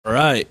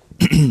Right.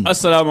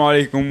 Assalamu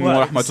alaikum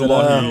wa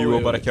rahmatullahi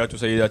wa barakatuh,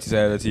 sayyidati,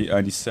 sayyidati,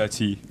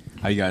 anisati.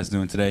 How you guys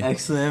doing today?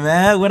 Excellent,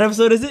 man. What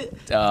episode is it?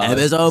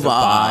 Episode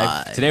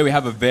 5. Today we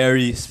have a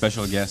very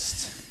special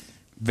guest.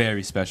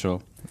 Very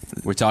special.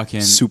 We're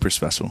talking Super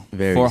special.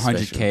 Very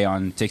 400K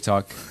on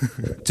TikTok,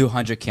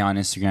 200K on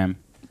Instagram,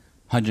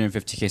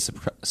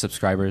 150K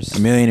subscribers. A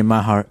million in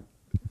my heart.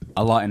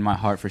 A lot in my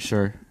heart for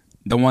sure.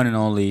 The one and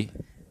only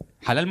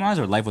Halal Moaaz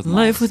or Life with Moaaz?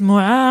 Life with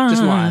Moaaz.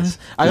 Just Moaaz.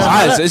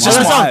 Moaaz. It's just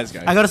Moaaz,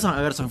 guys. I got a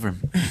song for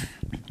him.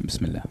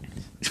 Bismillah.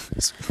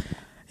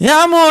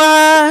 Ya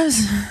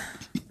Moaaz.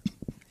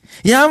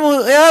 Ya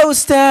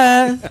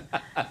Ustad.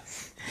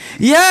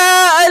 Ya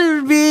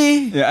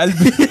Elbarbry. Yeah,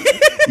 Albi.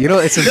 You know,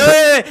 it's Wait.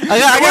 I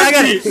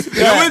got it.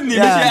 You're with me,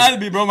 but you're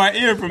Albi, bro. My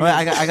ear from Wait,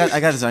 I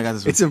got this one.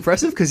 It's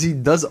impressive because he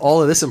does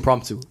all of this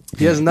impromptu.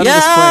 He has none of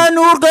this Ya planned.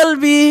 Noor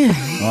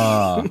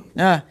Qalbi.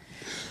 Yeah.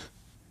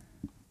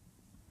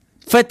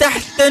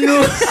 فتحت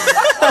نور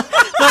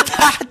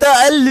فتحت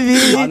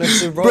قلبي.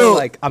 Honestly, bro,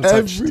 like I'm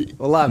touched.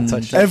 Wallah, I'm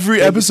touched.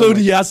 every episode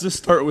he has to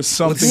start with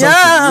something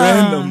Yeah.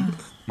 random.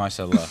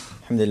 MashaAllah.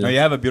 Alhamdulillah. No, you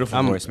have a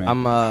beautiful voice,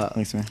 man.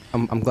 Thanks, man.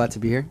 I'm glad to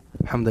be here.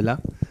 Alhamdulillah.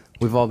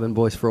 We've all been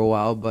boys for a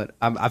while, but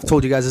I've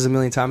told you guys this a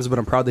million times, but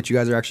I'm proud that you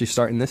guys are actually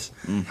starting this.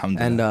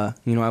 And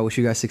I wish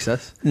you guys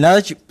success. Now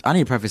that I need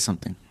to preface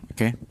something,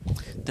 okay?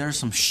 There are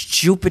some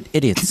stupid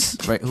idiots,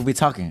 right, who be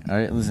talking, all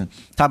right? Listen,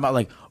 talk about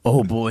like,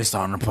 oh, boy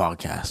starting a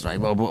podcast, right?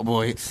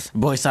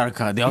 Boy started a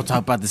podcast. They all talk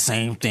about the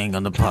same thing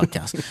on the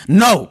podcast.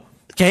 No,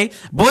 okay?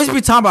 Boys be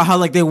talking about how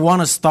like they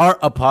want to start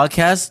a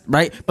podcast,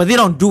 right? But they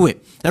don't do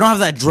it. They don't have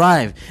that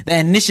drive, that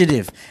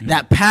initiative,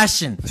 that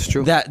passion, It's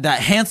true. that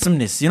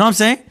handsomeness. You know what I'm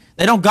saying?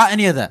 They don't got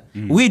any of that.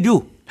 We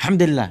do.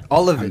 Alhamdulillah.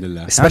 All of it,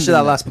 Alhamdulillah. especially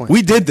that last point.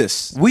 We did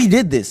this. We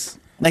did this.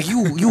 Like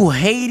you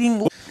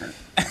hating. All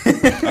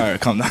right,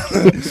 calm down.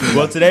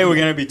 Well, today we're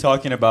gonna be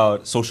talking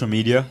about social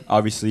media.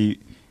 Obviously,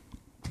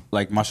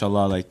 like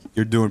mashallah, like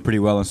you're doing pretty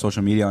well on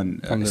social media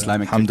on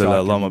Islamic Alhamdulillah,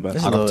 TikTok, Allah my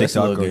best. Arab Just a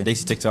TikTok little or good.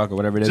 Daisy TikTok or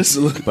whatever it is. Just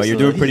a little- But you're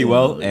doing pretty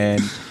well,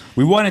 and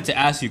we wanted to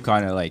ask you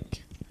kind of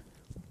like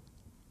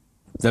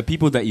the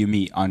people that you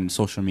meet on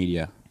social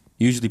media.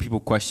 Usually, people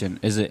question: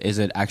 is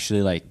it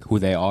actually like who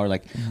they are?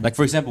 Like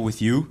for example,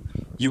 with you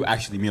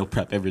actually meal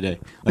prep every day.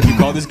 Like you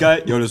call this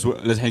guy, yo,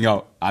 let's hang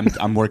out.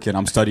 I'm working,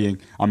 I'm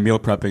studying, I'm meal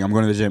prepping, I'm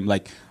going to the gym.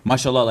 Like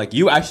mashallah, like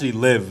you actually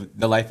live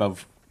the life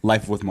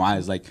with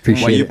Moaaz. Like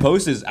Appreciate what you it.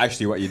 post is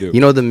actually what you do. You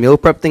know, the meal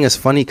prep thing is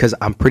funny because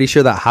I'm pretty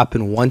sure that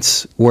happened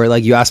once where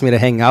like you asked me to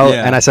hang out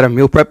Yeah. and I said I'm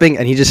meal prepping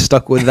and he just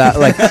stuck with that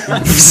like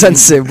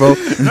sensitive, bro.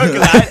 No,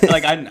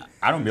 because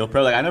I don't meal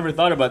prep. Like I never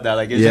thought about that.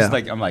 Like it's Yeah. just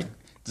like I'm like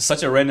it's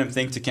such a random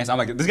thing to cancel. I'm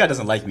like, this guy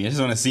doesn't like me. I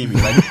just want to see me.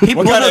 Like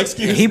what kind of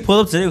excuse? He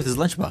pulled up today with his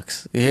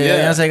lunchbox.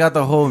 Yeah, Yeah. I got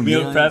the whole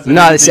meal prep. and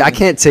No, everything. see, I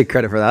can't take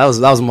credit for that. That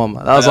was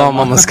mama. That was all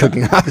mama's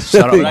cooking. Shout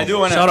out. But I do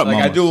want to Shout out, like I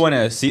mamas. do want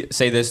to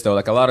say this though.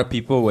 Like a lot of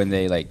people when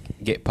they like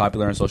get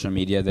popular on social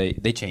media,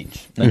 they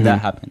change. Like that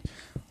happened.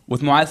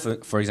 With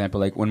Moaaz, for example,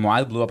 like when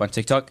Moaaz blew up on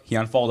TikTok, he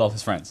unfollowed all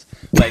his friends.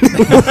 Like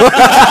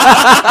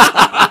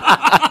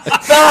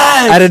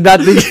I did not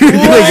think you were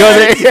gonna go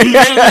there. he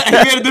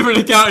made a different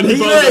account. And he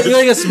followed He's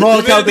like a small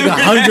account with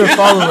 100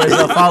 followers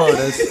that followed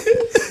us.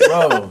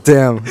 Bro.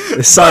 Damn,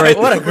 sorry.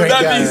 What a With great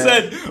that guy. being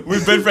said,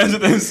 we've been friends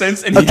with him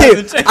since, and he Okay,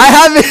 hasn't changed. I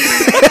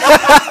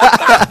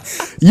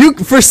haven't. You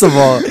first of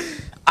all,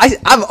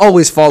 I've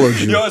always followed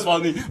you. You always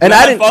follow me, And I I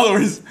had didn't-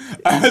 followers.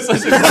 I had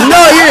such a No,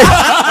 you're.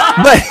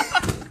 But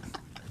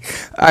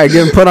all right,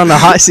 getting put on the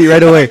hot seat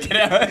right away.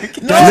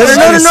 No.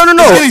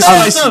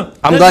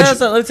 I'm glad.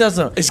 Let me tell you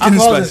something. It's I getting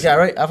follow this spicy. guy,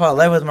 right? I follow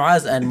Life with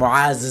Moaaz and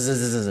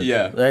Moaaz.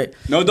 Yeah. Right?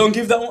 No, don't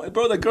give that one,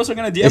 bro. The girls are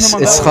gonna DM It's him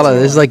on that halal. one.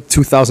 There's like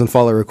 2,000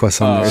 follower requests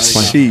on there. It's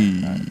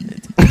funny.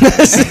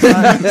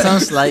 Some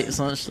slight.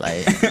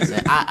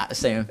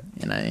 Same.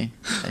 You know what I mean?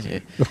 That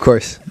shit. Of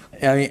course.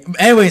 I mean,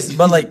 anyways,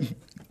 but like,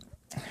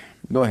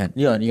 go ahead.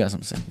 You got something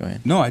to say. Go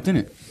ahead. No, I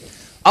didn't.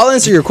 I'll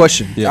answer your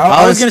question.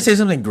 I was gonna say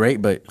something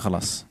great, but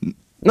khalas.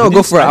 No,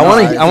 go for it. I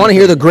want to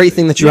hear the great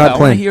thing that you Yeah, had I want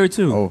to planned. hear it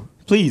too. Oh.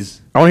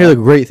 Please. I want to hear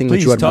the great thing that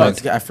Please you had talk.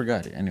 planned. I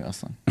forgot it. Anyway,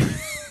 Aslan.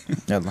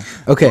 Yalla. What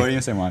are Okay. you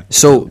gonna say, man?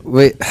 So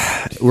wait,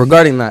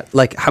 regarding that,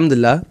 like,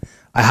 alhamdulillah,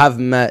 I have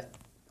met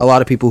a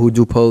lot of people who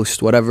do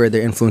post, whatever,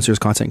 they're influencers,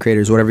 content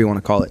creators, whatever you want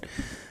to call it.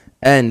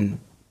 And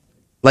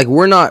like,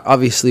 we're not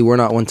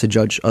one to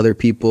judge other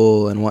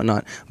people and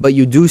whatnot, but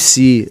you do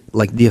see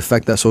like the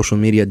effect that social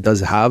media does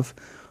have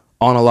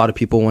on a lot of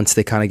people once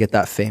they kind of get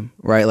that fame,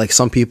 right? Like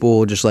some people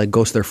will just like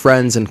ghost their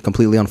friends and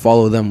completely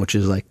unfollow them, which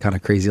is like kind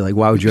of crazy. Like,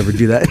 why would you ever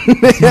do that?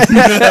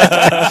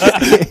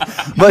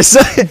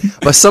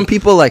 but some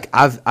people, like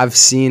I've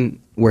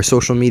seen where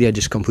social media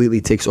just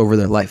completely takes over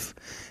their life.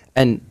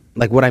 And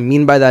like what I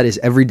mean by that is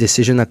every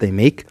decision that they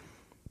make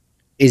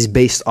is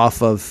based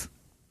off of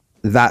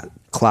that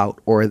clout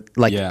or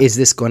like, is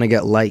this going to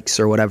get likes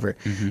or whatever?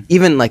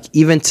 Even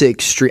to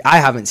extreme, I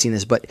haven't seen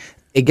this, but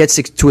it gets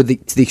to the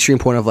extreme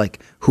point of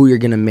like who you're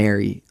gonna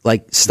marry,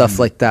 like stuff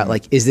like that.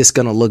 Like, is this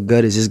gonna look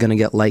good? Is this gonna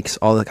get likes?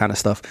 All that kind of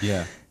stuff.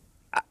 Yeah.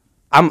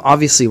 I'm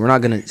obviously, we're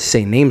not gonna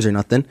say names or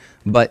nothing,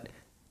 but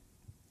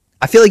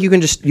I feel like you can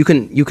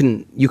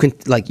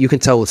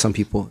tell with some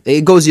people.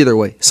 It goes either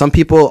way. Some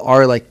people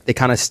are like they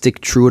kind of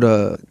stick true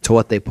to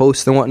what they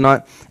post and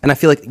whatnot, and I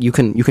feel like you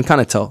can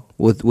kind of tell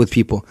with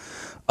people.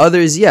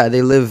 Others, yeah,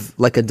 they live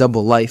like a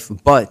double life,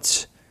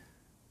 but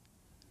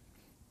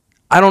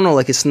I don't know.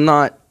 Like it's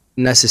not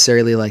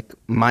necessarily like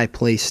my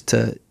place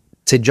to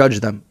judge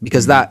them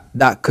because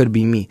that could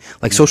be me.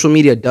 Like social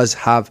media does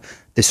have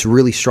this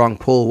really strong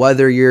pull,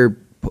 whether you're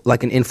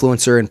like an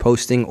influencer and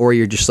posting or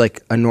you're just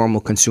like a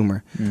normal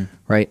consumer,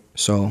 right?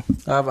 So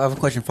I have a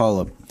question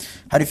follow up.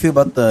 How do you feel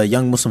about the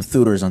young Muslim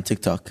tutors on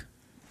TikTok?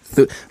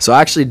 So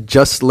I actually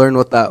just learned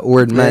what that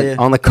word meant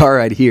on the car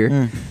ride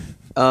here.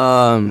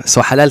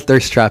 So halal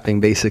thirst trapping,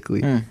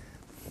 basically.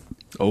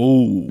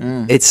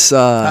 It's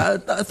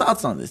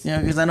thoughts on this,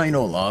 because I know you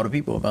know a lot of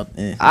people about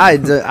this. I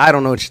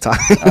don't know what you're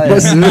talking about.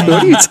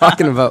 What are you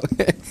talking about?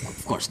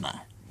 Of course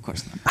not.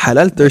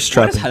 Halal thirst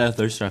What is trapping. halal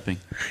thirst trapping?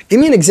 Give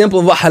me an example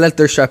of what halal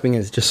thirst trapping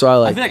is, just so I I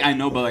like. feel like I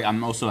know, but like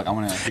I'm also like I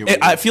want to hear.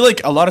 What I feel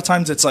like a lot of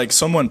times it's like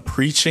someone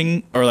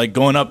preaching or like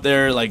going up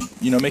there, like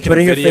making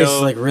Putting a your video,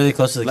 face like really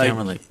close to the like-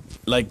 camera,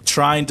 like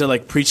trying to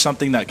like preach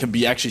something that could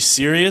be actually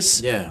serious.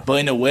 Yeah.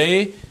 But in a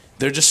way,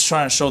 they're just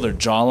trying to show their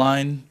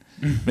jawline,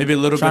 maybe a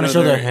little trying bit to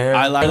show of their hair,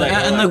 eyeliner,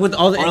 and like with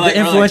all the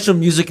influential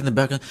music in the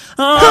background.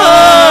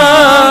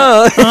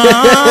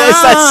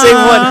 It's that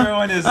same one.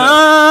 everyone is.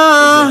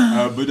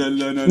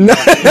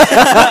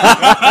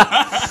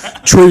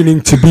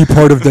 Training to be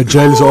part of the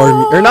Jel's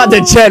army, or not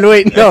the Jel?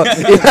 Wait, no,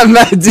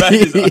 Mahdi.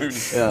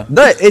 Yeah.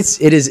 But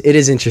it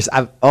is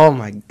interesting.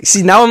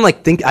 See, now I'm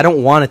like I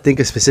don't want to think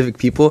of specific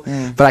people,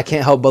 but I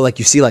can't help but like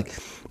you see like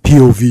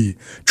POV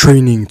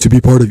training to be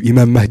part of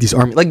Imam Mahdi's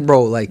army. Like,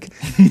 bro, like.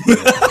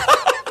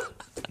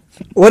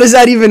 What does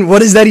that even mean? What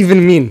does that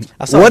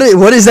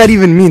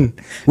even mean?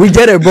 We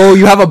get it, bro.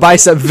 You have a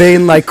bicep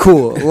vein, like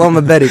cool.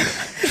 Allahumma barik.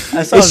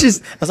 I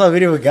saw a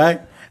video of a guy.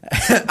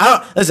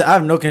 I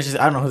have no connection.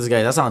 I don't know who this guy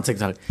is. That's not on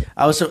TikTok.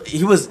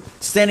 He was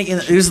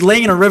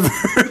laying in a river.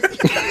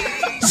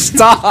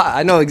 Stop!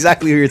 I know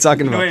exactly who you're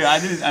talking about. Wait, I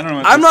don't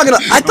know. I'm not gonna.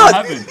 I What thought.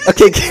 happened?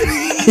 Okay.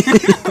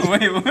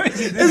 Wait.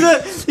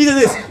 He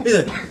said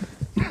this.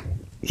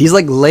 He's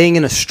like laying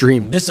in a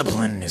stream.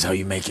 Discipline is how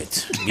you make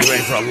it. Be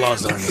ready for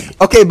Allah's army.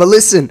 Okay, but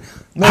listen.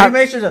 No, you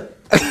make sure that.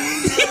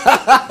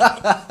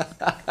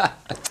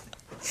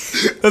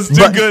 That's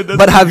too good.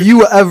 But have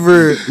you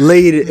ever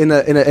laid in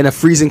a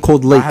freezing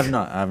cold lake? I have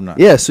not.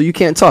 Yeah, so you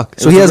can't talk.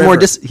 So was he a has more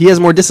river. he has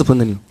more discipline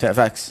than you.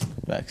 Facts.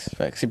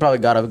 He probably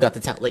got the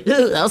towel like,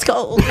 ooh, that was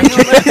cold.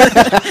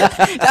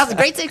 That was a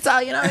great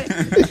TikTok, you know.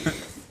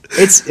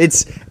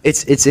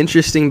 It's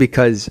interesting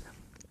because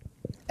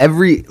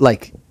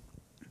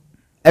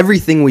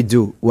everything we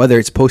do, whether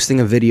it's posting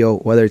a video,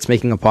 whether it's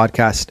making a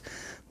podcast,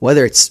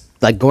 whether it's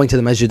like going to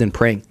the masjid and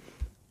praying,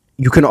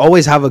 you can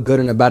always have a good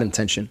and a bad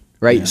intention,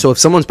 right? Yeah. So if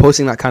someone's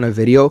posting that kind of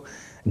video,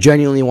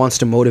 genuinely wants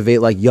to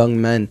motivate like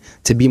young men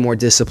to be more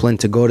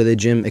disciplined, to go to the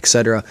gym,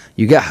 etc.,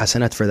 you get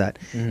hasanat for that.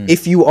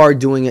 If you are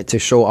doing it to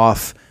show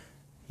off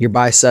your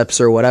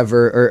biceps or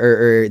whatever,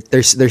 or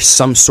there's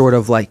some sort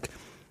of like,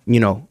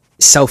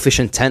 selfish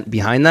intent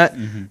behind that,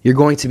 you're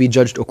going to be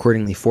judged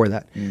accordingly for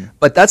that.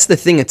 But that's the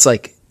thing. It's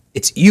like,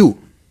 it's you.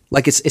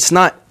 Like it's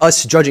not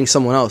us judging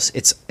someone else.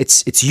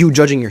 It's you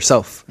judging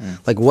yourself.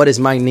 Like, what is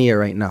my niyyah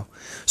right now?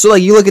 So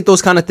like you look at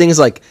those kind of things,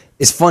 like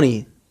it's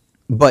funny,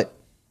 but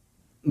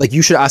like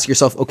you should ask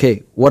yourself,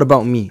 okay, what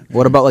about me?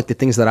 What about like the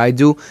things that I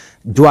do?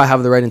 Do I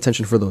have the right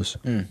intention for those?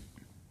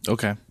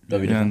 Okay.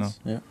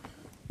 Yeah.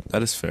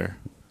 That is fair.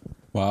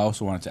 Well, I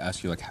also wanted to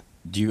ask you, like,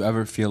 do you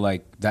ever feel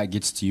like that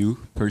gets to you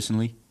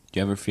personally? Do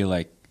you ever feel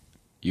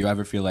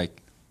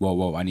like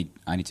whoa, I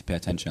need to pay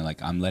attention.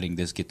 Like, I'm letting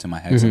this get to my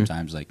head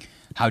sometimes. Like,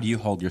 how do you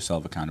hold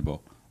yourself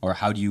accountable? Or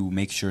how do you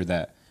make sure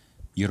that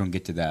you don't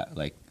get to that,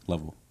 like,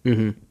 level?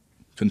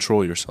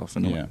 Control yourself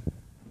in a way. Yeah.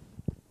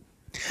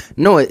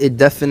 No, it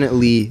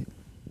definitely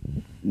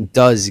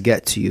does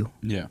get to you.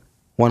 Yeah.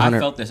 100. I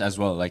felt this as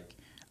well. Like,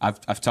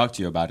 I've talked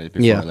to you about it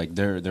before. Yeah. Like,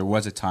 there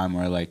was a time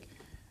where, like,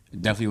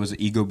 it definitely was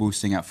ego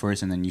boosting at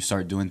first, and then you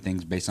start doing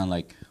things based on,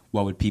 like,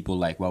 what would people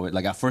like?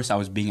 Like, at first I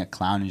was being a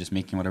clown and just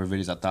making whatever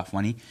videos I thought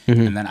funny.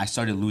 And then I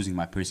started losing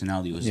my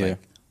personality. It was like,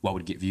 what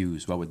would get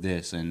views? What would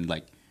this? And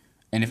like,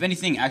 and if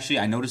anything, actually,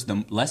 I noticed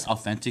the less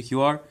authentic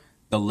you are,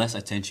 the less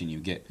attention you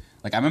get.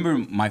 Like, I remember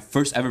my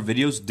first ever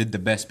videos did the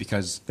best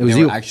because It was they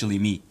you. were actually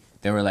me.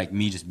 They were like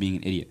me just being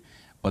an idiot.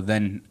 But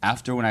then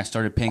after, when I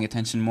started paying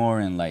attention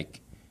more and like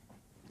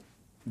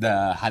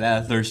the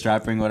halal thirst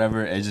trapping,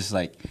 whatever, it's just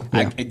like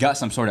it got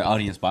some sort of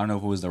audience, but I don't know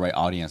if it was the right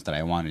audience that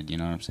I wanted. You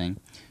know what I'm saying?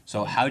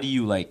 So how do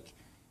you, like,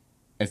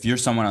 if you're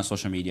someone on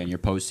social media and you're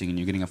posting and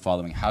you're getting a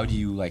following, how do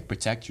you like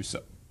protect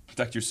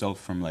yourself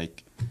from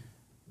like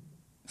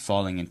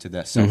falling into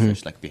that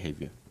selfish like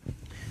behavior?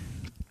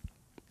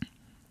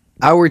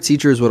 Our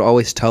teachers would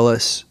always tell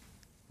us,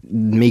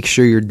 make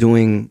sure you're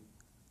doing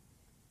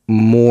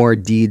more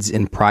deeds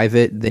in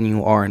private than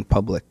you are in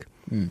public.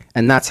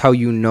 And that's how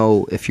you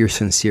know if you're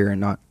sincere or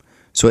not.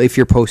 So if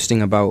you're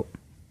posting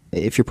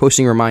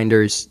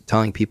reminders,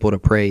 telling people to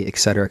pray,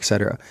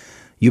 etc.,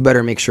 you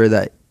better make sure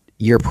that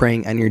you're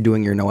praying and you're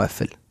doing your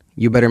nawafil.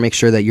 You better make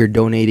sure that you're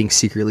donating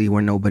secretly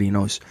where nobody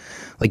knows.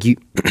 Like you,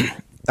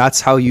 that's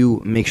how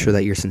you make sure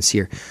that you're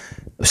sincere.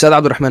 Ustad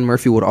Abdurrahman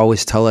Murphy would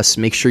always tell us,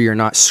 make sure you're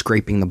not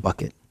scraping the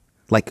bucket.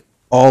 Like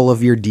all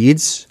of your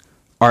deeds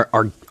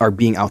are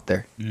being out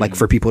there, like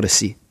for people to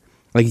see.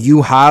 Like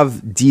you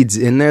have deeds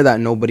in there that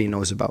nobody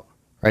knows about,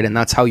 right? And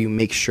that's how you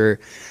make sure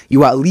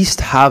you at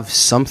least have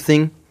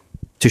something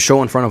to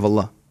show in front of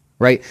Allah,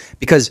 right?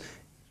 Because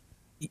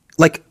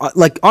like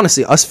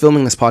honestly, us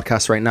filming this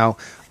podcast right now,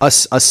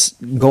 us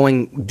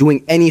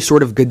doing any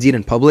sort of good deed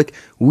in public,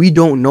 we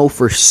don't know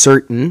for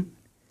certain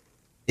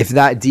if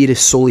that deed is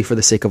solely for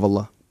the sake of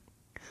Allah.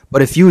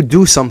 But if you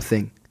do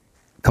something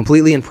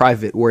completely in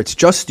private where it's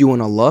just you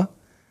and Allah,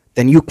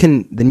 then you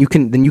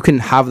can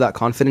have that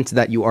confidence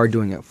that you are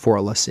doing it for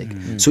Allah's sake.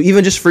 So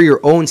even just for your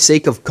own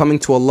sake of coming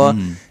to Allah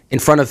in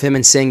front of Him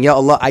and saying, Ya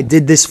Allah, I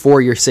did this for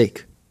your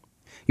sake.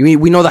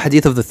 We know the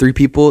hadith of the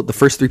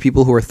first three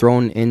people who were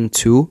thrown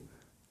into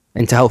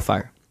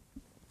hellfire.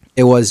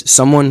 It was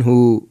someone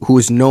who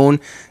was known,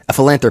 a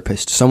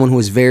philanthropist, someone who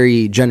was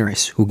very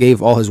generous, who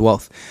gave all his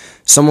wealth,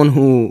 someone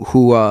who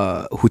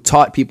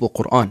taught people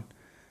Quran.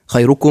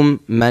 خيركم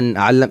من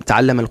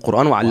تعلم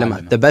القرآن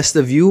وعلمه. The best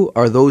of you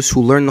are those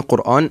who learn the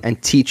Quran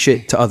and teach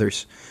it to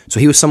others. So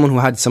he was someone who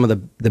had some of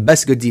the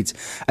best good deeds.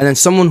 And then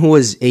someone who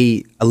was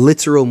a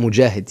literal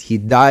mujahid. He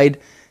died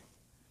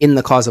in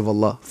the cause of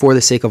Allah, for the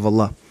sake of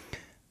Allah.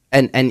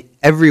 And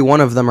every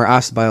one of them are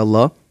asked by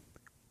Allah,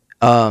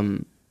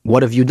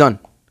 what have you done?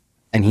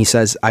 And he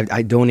says,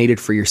 I donated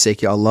for your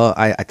sake, Ya Allah.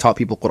 I taught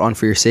people Quran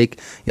for your sake.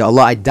 Ya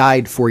Allah, I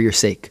died for your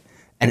sake.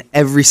 And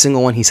every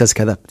single one he says,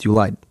 kadhabt, you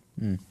lied.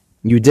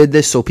 You did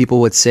this so people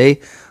would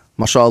say,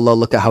 MashaAllah,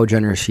 look at how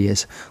generous he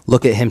is.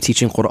 Look at him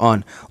teaching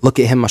Quran. Look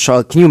at him,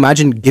 MashaAllah. Can you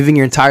imagine giving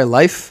your entire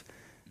life?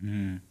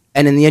 And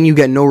in the end, you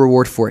get no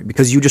reward for it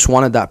because you just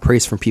wanted that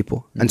praise from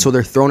people. And so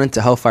they're thrown into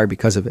hellfire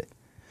because of it.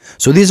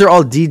 So these are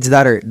all deeds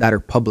that are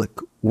public.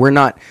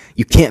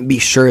 You can't be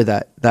sure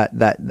that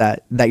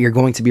you're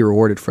going to be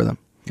rewarded for them.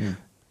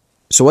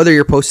 So whether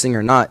you're posting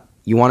or not,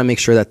 you want to make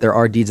sure that there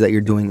are deeds that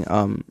you're doing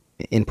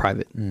in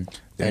private.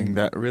 And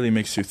that really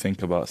makes you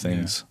think about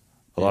things.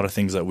 A lot of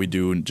things that we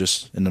do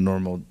just in the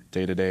normal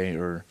day-to-day,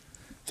 or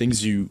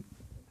things you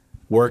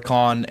work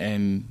on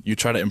and you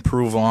try to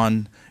improve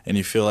on and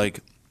you feel like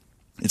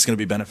it's going to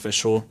be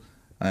beneficial.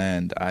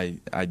 And I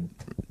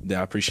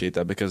appreciate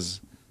that,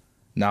 because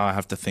now I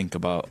have to think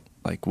about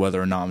like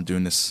whether or not I'm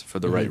doing this for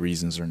the right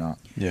reasons or not.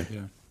 Yeah.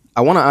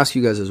 I want to ask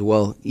you guys as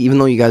well, even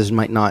though you guys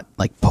might not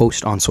like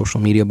post on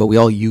social media, but we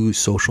all use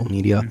social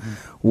media.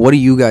 What do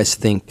you guys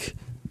think?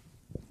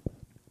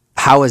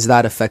 How has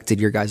that affected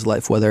your guys'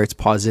 life, whether it's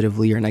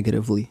positively or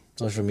negatively?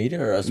 Social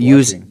media or us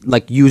watching?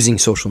 Using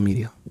social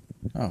media.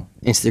 Oh,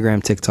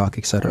 Instagram, TikTok,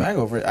 etc. I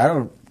go for it.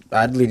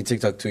 I deleted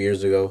TikTok 2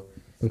 years ago.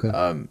 Okay.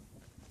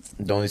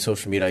 The only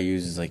social media I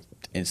use is like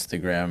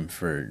Instagram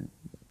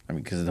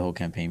because of the whole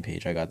campaign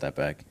page. I got that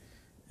back,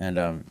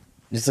 and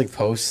just like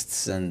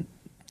posts and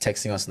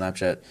texting on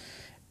Snapchat.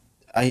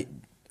 I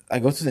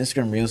go through the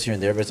Instagram reels here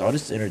and there, but it's all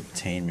just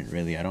entertainment,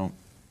 really. I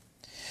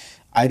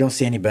don't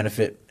see any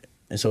benefit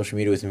in social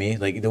media with me.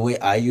 Like the way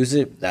I use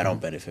it, I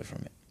don't benefit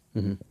from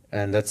it,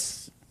 and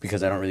that's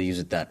because I don't really use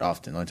it that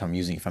often. The only time I'm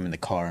using it if I'm in the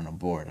car and I'm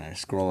bored and I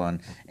scroll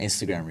on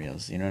Instagram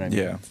reels. You know what I mean?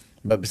 Yeah.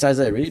 But besides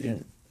that, I really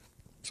didn't.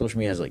 Social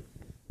media has like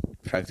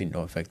practically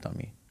no effect on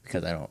me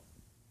because I don't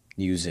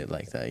use it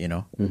like that. You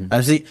know.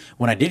 Actually,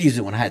 when I did use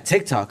it, when I had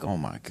TikTok, oh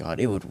my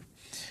god,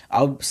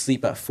 I'll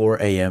sleep at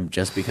 4 a.m.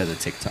 just because of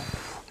TikTok.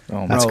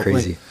 Oh, That's bro,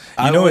 crazy.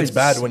 You know it's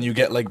bad when you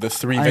get like the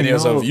 3 I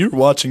videos know. of you're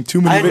watching too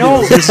many I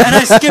know, videos. and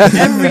I skip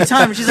every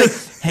time. She's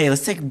like, "Hey,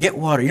 let's get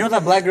water." You know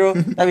that black girl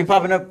that be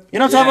popping up? You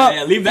know what I'm talking about?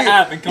 Yeah, leave the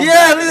app and come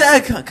yeah, back.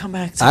 leave the app. Come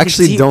back. I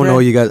actually don't know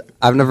you guys.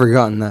 I've never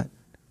gotten that.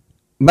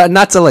 But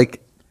not to like.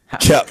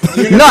 Yep.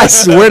 No, I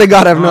swear to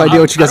God, I have no idea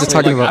what you guys are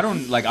talking about.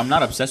 I'm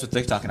not obsessed with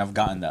TikTok, and I've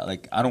gotten that.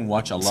 Like, I don't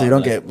watch a lot. you don't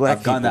like, get black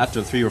I've gotten people. that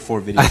after 3 or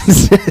 4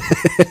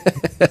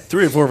 videos.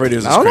 3 or 4 videos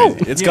is I don't know.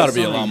 crazy. It's Yeah, got to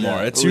be a something lot like more.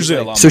 that. It's It was usually a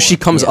like- lot So more. she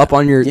comes up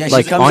on your Yeah, she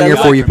like comes on up your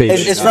like- For You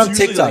page. It's from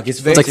usually TikTok. like- It's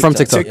very It's like from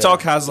TikTok.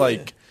 TikTok has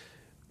like,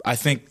 I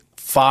think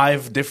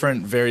 5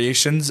 different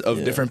variations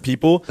of different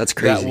people That's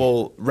crazy. that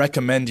will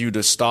recommend you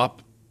to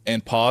stop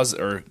and pause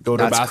or go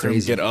to That's the bathroom,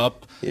 crazy. get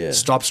up,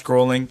 stop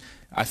scrolling.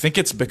 I think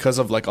it's because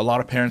of like a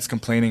lot of parents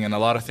complaining and a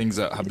lot of things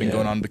that have been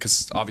going on,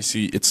 because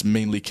obviously it's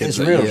mainly kids It's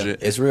that real. use it.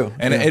 It's real.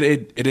 And Yeah.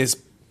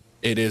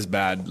 it is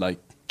bad. Like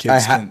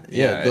kids The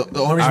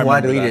only reason why I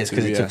remember deleted that it is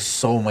because too, it took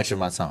so much of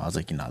my time. I was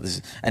like, this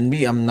is, and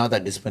me, I'm not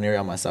that disciplinary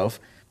on myself,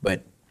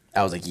 but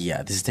I was like,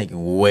 this is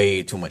taking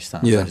way too much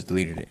time. So Yeah. I just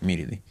deleted it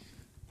immediately.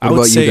 I What would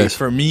about you say guys?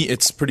 for me,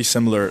 it's pretty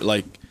similar.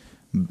 Like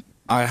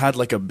I had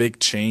like a big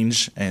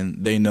change,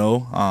 and they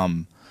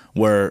know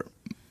where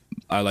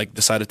I like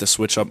decided to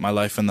switch up my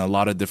life in a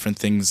lot of different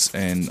things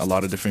and a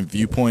lot of different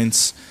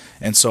viewpoints.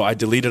 And so I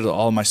deleted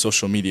all my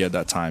social media at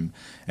that time.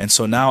 And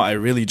so now I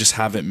really just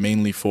have it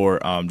mainly for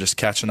just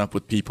catching up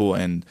with people.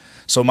 And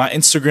so my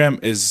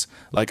Instagram is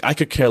like, I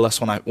could care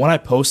less when I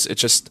post.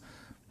 It's just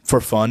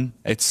for fun.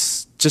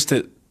 It's just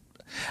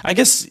I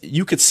guess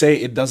you could say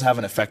it does have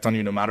an effect on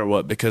you no matter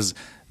what, because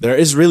there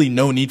is really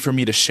no need for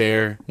me to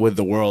share with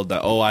the world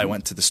that, oh, I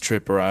went to this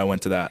trip or I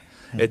went to that.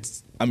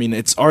 It's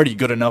already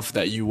good enough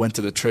that you went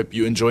to the trip,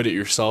 you enjoyed it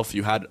yourself,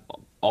 you had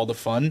all the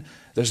fun.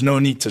 There's no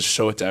need to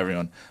show it to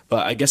everyone.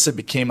 But I guess it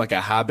became like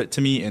a habit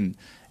to me, and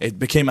it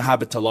became a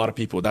habit to a lot of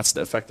people. That's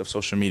the effect of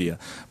social media.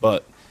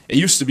 But it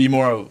used to be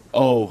more of,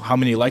 oh, how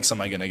many likes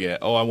am I going to get?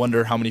 Oh, I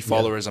wonder how many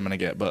followers I'm going to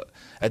get. But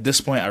at this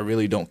point, I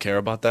really don't care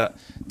about that.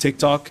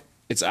 TikTok,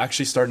 it's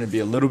actually starting to be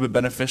a little bit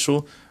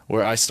beneficial,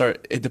 where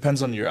it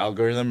depends on your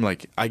algorithm.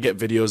 Like, I get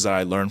videos that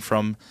I learn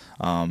from,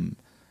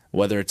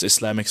 whether it's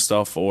Islamic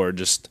stuff or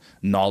just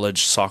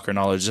knowledge, soccer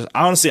knowledge.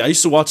 Honestly, I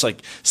used to watch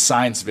like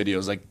science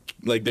videos,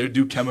 like they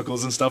do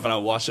chemicals and stuff, and I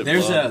watch it.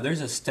 There's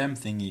a stem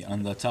thingy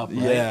on the top,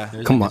 right? Yeah.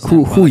 There's Come like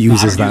on, who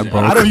uses that, bro?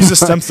 I don't use the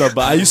stem stuff,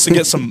 but I used to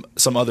get some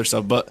other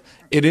stuff. But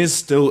it is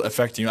still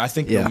affecting you. I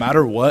think no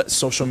matter what,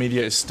 social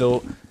media is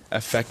still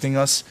affecting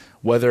us.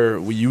 Whether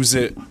we use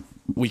it,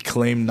 we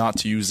claim not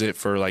to use it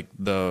for like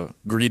the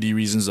greedy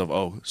reasons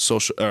of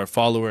social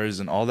followers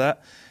and all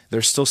that.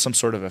 There's still some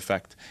sort of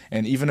effect,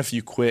 and even if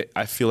you quit,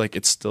 I feel like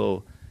it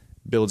still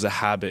builds a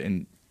habit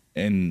in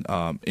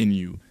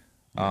you.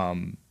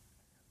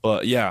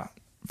 But yeah,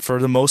 for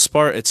the most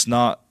part,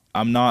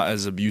 I'm not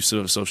as abusive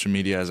of social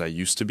media as I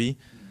used to be.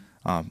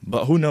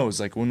 But who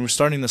knows? Like, when we're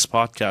starting this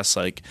podcast,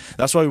 like,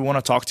 that's why we want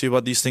to talk to you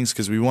about these things,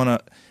 because we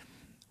want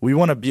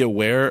to be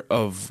aware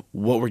of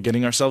what we're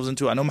getting ourselves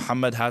into. I know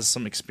Muhammad has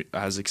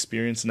has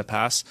experience in the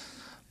past,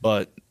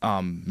 but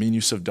me and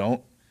Yusuf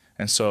don't,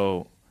 and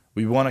so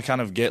we want to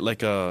kind of get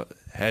like a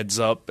heads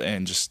up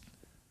and just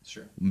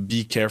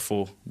be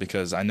careful,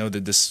 because I know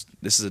that this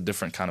is a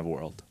different kind of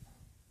world.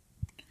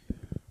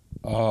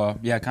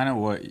 Yeah, kind of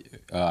what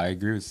I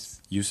agree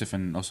with Yusuf,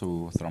 and also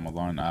with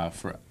Ramadan.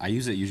 I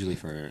use it usually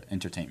for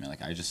entertainment.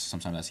 Like,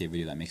 sometimes I see a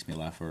video that makes me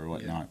laugh or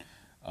whatnot.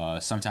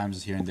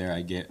 Sometimes here and there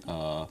I get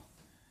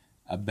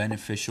a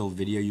beneficial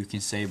video, you can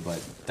say,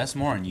 but that's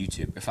more on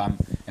YouTube.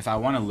 If I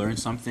want to learn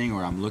something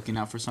or I'm looking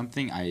out for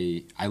something,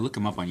 I look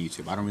them up on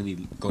YouTube. I don't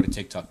really go to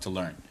TikTok to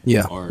learn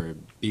or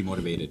be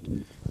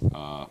motivated.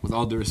 With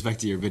all due respect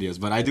to your videos,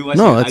 but I do watch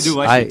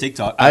your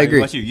TikTok. I agree.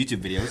 Watch your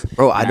YouTube videos,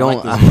 bro.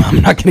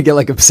 I'm not gonna get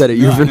like upset at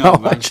you for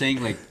not watching. I'm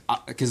saying, like,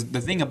 because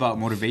the thing about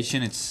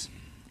motivation, it's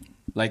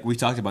like we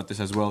talked about this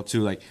as well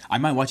too. Like, I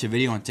might watch a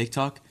video on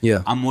TikTok.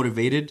 Yeah. I'm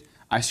motivated.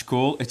 I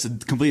scroll. It's a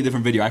completely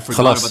different video. I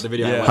forgot about the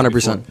video.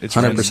 100%.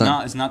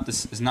 100%.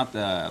 It's not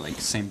the like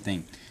same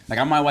thing. Like,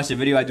 I might watch a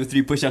video, I do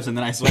 3 push-ups, and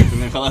then I swipe,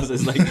 and then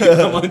it's like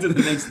I'm on to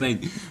the next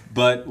thing.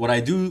 But what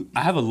I do,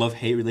 I have a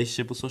love-hate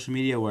relationship with social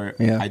media, where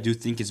I do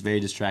think it's very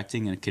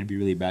distracting and it could be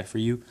really bad for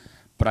you.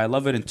 But I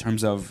love it in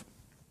terms of,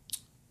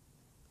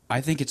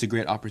 I think it's a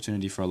great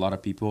opportunity for a lot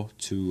of people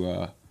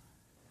to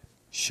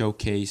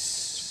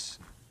showcase.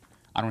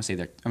 I don't want to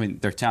say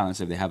their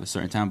talents if they have a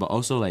certain talent, but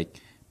also like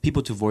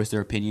people to voice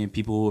their opinion,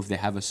 people if they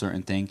have a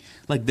certain thing,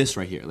 like this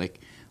right here. Like,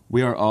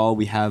 we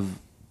have,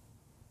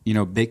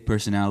 big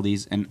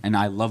personalities, and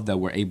I love that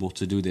we're able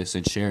to do this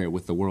and share it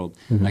with the world.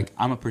 Mm-hmm. Like,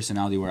 I'm a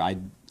personality where I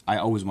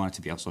always wanted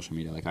to be on social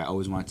media. Like, I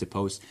always wanted to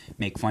post,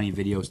 make funny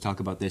videos, talk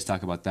about this,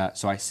 talk about that.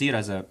 So I see it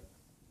as an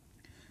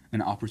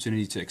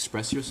opportunity to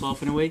express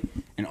yourself in a way,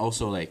 and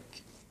also, like,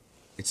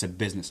 it's a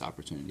business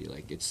opportunity.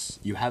 Like,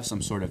 you have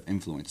some sort of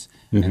influence.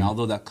 Mm-hmm. And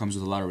although that comes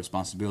with a lot of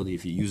responsibility,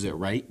 if you use it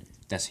right,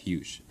 that's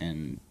huge.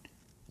 And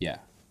yeah,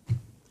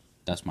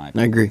 that's my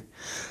opinion.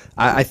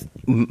 I agree.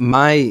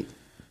 My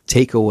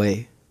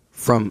takeaway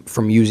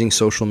from using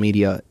social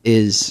media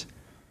is,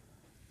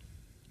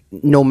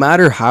 no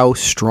matter how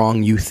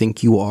strong you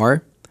think you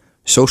are,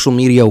 social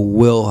media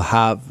will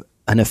have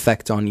an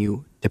effect on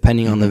you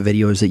depending on the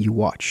videos that you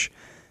watch.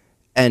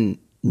 And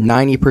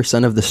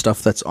 90% of the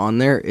stuff that's on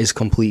there is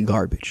complete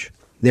garbage.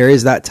 There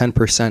is that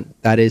 10%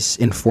 that is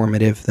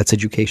informative, that's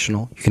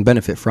educational, you can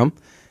benefit from.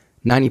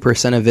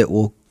 90% of it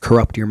will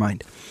corrupt your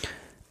mind.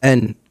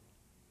 And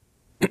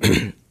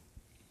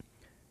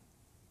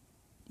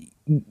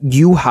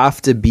you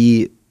have to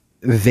be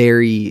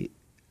very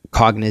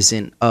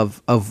cognizant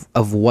of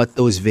what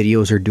those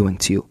videos are doing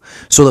to you.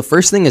 So the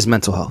first thing is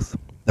mental health.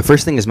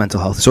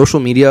 Social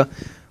media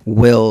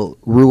will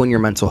ruin your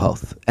mental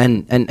health.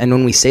 And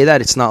when we say that,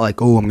 it's not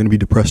like, oh, I'm going to be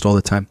depressed all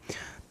the time.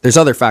 There's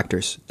other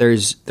factors.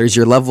 There's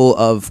your level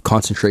of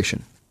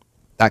concentration.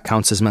 That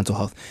counts as mental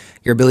health.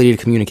 Your ability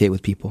to communicate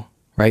with people,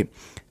 right?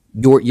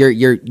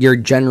 Your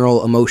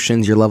general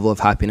emotions, your level of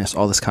happiness,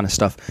 all this kind of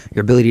stuff.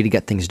 Your ability to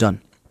get things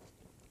done.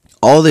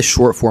 All this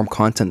short form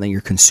content that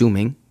you're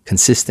consuming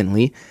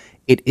consistently,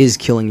 it is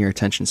killing your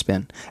attention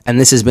span. And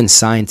this has been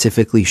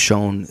scientifically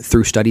shown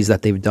through studies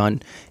that they've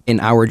done in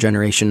our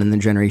generation and the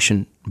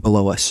generation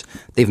below us.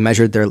 They've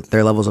measured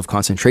their levels of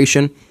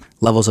concentration,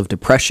 levels of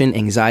depression,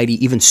 anxiety,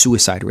 even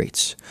suicide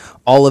rates.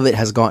 All of it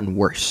has gotten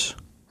worse,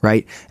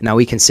 right? Now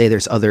we can say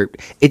there's other,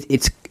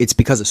 it's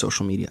because of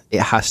social media. It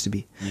has to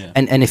be. Yeah.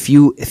 And if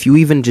you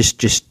even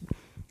just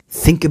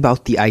think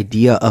about the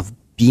idea of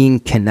being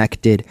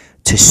connected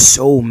to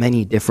so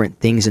many different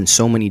things and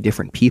so many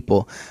different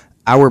people,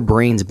 our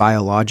brains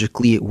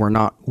biologically were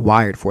not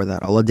wired for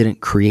that. Allah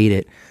didn't create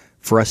it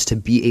for us to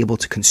be able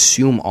to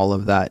consume all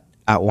of that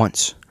at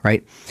once,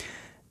 right?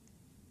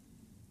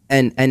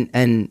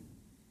 And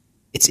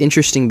it's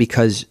interesting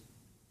because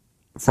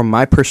from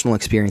my personal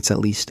experience, at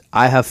least,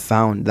 I have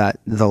found that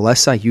the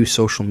less I use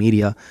social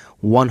media,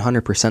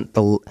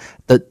 100%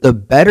 the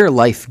better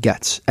life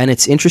gets. And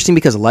it's interesting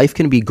because life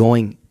can be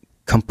going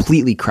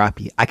completely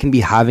crappy. I can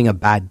be having a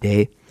bad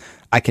day.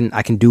 I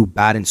can do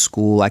bad in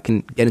school. I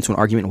can get into an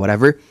argument,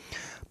 whatever.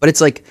 But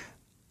it's like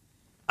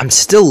I'm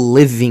still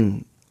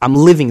living. I'm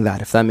living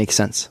that, if that makes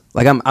sense.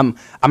 Like I'm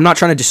not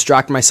trying to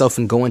distract myself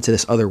and go into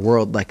this other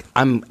world. Like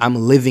I'm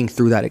living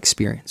through that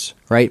experience,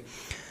 right?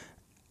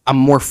 I'm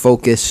more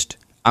focused.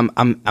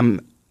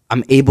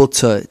 I'm able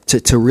to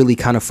really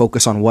kind of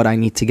focus on what I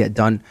need to get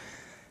done.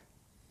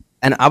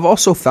 And I've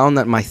also found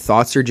that my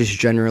thoughts are just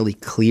generally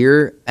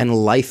clear and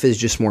life is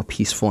just more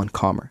peaceful and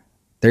calmer.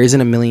 There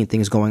isn't a million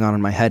things going on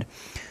in my head.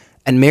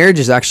 And marriage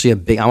is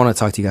actually I want to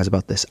talk to you guys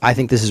about this. I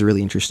think this is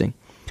really interesting.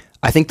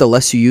 I think the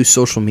less you use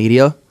social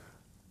media,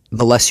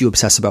 the less you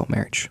obsess about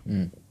marriage.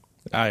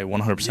 I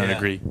 100%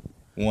 agree.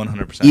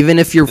 100%. Even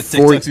if you're The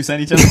TikToks we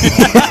send each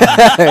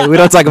other. we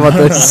don't talk about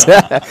this.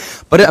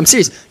 But I'm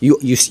serious.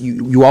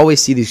 You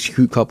always see these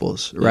cute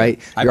couples, right?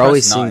 I You're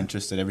always not seeing,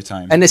 interested every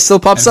time. and it still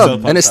pops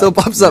up, and it still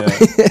pops up.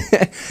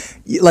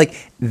 Yeah. Like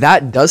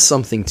that does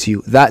something to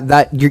you.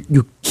 That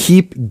you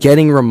keep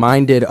getting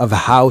reminded of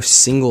how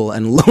single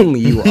and lonely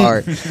you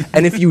are.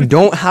 And if you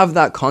don't have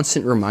that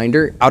constant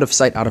reminder, out of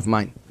sight, out of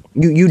mind,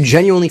 you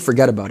genuinely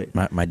forget about it.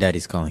 My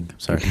daddy's calling.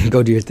 Sorry.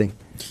 Go do your thing.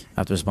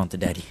 I have to respond to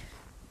daddy.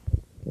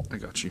 I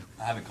got you.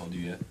 I haven't called you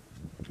yet.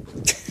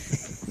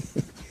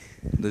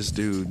 This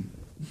dude.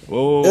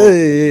 Whoa.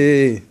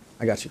 Hey,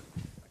 I got you.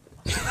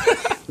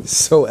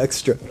 So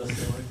extra.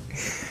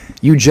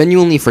 You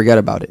genuinely forget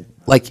about it.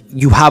 Like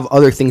you have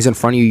other things in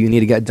front of you you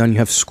need to get done. You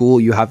have school,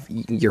 you have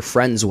your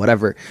friends,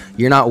 whatever.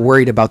 You're not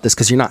worried about this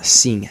because you're not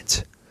seeing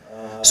it.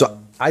 So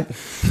I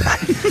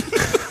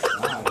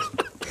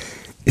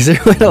is there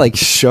a way to like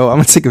show? I'm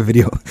gonna take a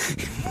video.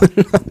 Put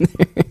it on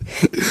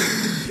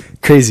there.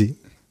 Crazy.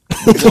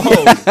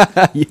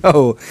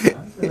 Yo.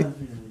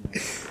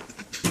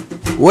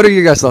 What are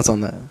your guys' thoughts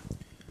on that?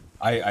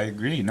 I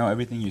agree. No,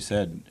 everything you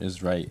said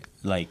is right.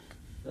 Like,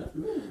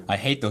 I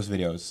hate those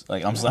videos.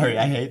 Like, I'm sorry,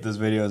 I hate those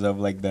videos of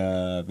like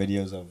the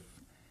videos of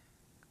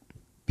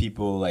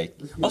people like.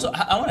 Also,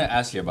 I want to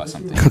ask you about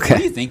something. Okay. What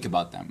do you think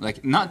about them?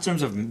 Like, not in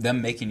terms of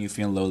them making you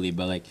feel lowly,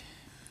 but like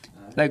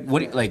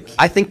what? Like,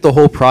 I think the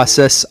whole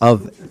process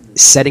of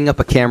setting up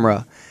a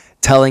camera,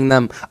 telling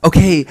them,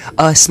 okay,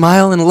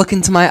 smile and look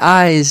into my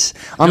eyes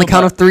on the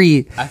count of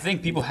 3. I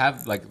think people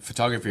have like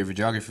photography or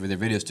videography for their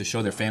videos to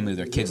show their family,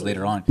 their kids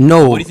later on.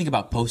 No. What do you think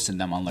about posting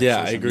them on like Yeah,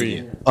 social I agree.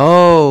 media?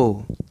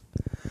 Oh.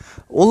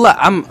 Well,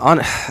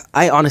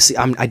 I honestly,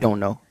 I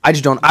don't know. I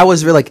just don't. I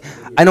was really like,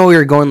 I know we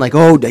were going like,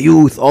 oh, the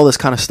youth, all this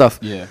kind of stuff.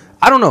 Yeah.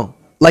 I don't know.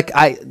 Like,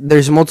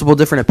 there's multiple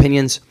different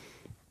opinions.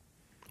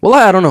 Well,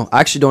 I don't know. I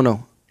actually don't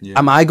know. Yeah.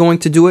 Am I going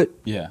to do it?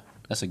 Yeah,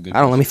 that's a good.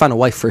 I don't know. Let me find a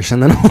wife first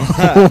and then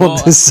we'll Well,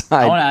 I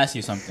decide. want to ask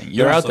you something.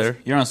 You're on out there.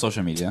 You're on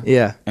social media.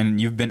 Yeah. And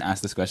you've been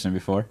asked this question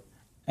before,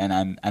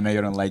 and I know you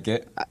don't like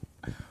it.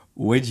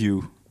 Would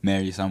you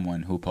marry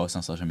someone who posts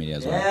on social media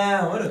as well?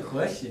 Yeah, what a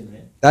question,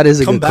 man. That is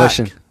a Come good back.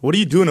 question. What are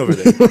you doing over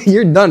there?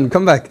 You're done.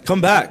 Come back.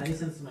 Come back. I need to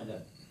send it to my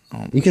dad.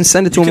 You can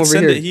send it to You him can over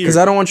send here it here. because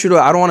I don't want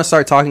to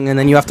start talking and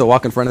then you have to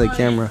walk in front of the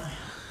camera.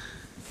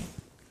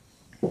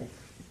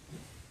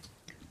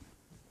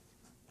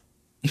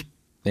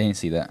 They didn't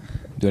see that.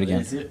 Do it again.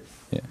 Is it?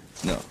 Yeah.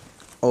 No.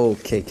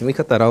 Okay, can we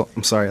cut that out?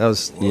 I'm sorry. That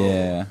was.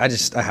 Yeah. I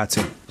had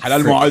to.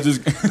 Halal Moaaz is.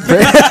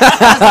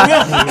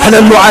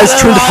 Halal Moaaz,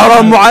 truth,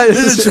 haram Moaaz.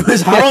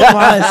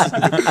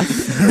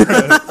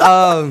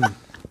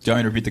 Do you want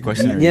me to repeat the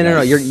question? or- Yeah,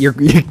 no. Your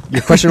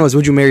question was,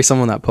 would you marry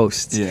someone that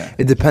posts? Yeah.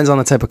 It depends on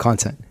the type of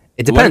content.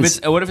 It What if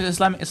depends.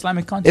 it's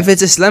Islamic content? If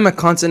it's Islamic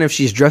content, if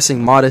she's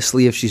dressing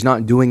modestly, if she's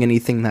not doing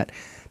anything that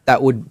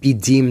would be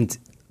deemed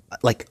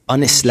like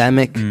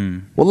un-Islamic,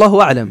 wallahu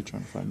a'lam.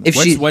 If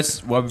she, what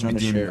would be Trying to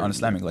deemed share.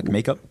 un-Islamic? Like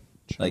makeup?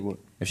 Like what?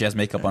 if she has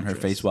makeup on her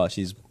face while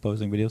she's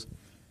posting videos?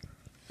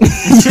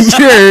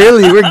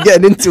 we're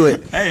getting into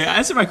it. Hey,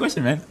 answer my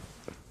question, man.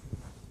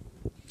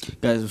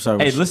 Guys, I'm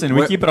sorry. Hey, listen,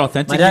 we keep it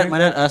authentic. My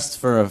dad asked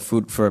for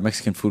a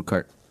Mexican food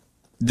cart.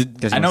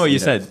 I know what you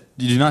said.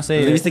 Did you not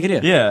say? ¿Viste que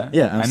quería? Yeah.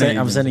 Yeah, I know you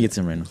I'm did. sending it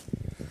to him right now.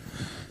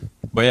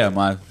 But yeah,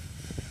 my.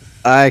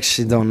 I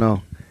actually don't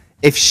know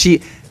if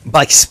she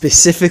like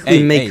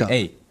specifically makeup.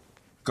 Hey,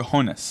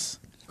 cojones.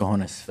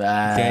 Cojones.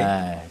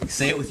 Okay. Facts.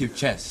 Say it with your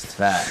chest.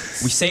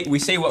 Facts. We say what we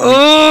say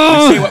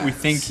what we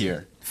think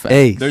here.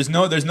 Hey, There's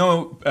no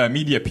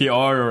media PR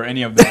or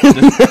any of that.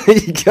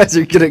 Just you guys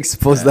are gonna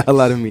expose the hell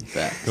out of me.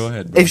 go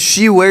ahead. Bro. If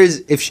she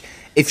wears, if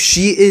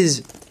she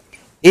is,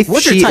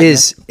 What's your type,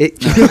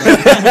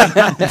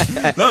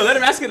 No, let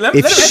him ask it.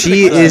 if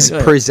she is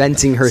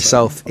presenting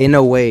herself in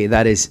a way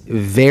that is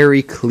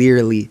very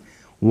clearly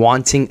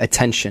wanting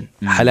attention,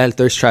 halal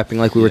thirst trapping,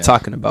 like we were Yeah.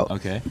 talking about,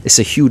 Okay. it's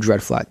a huge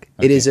red flag.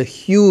 It Okay. is a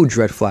huge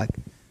red flag.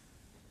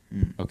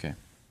 Okay.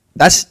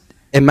 That's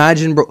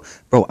imagine, bro.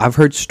 Bro, I've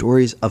heard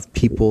stories of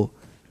people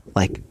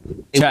like.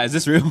 Chat, is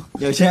this real?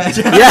 Yo, chat.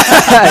 Yeah.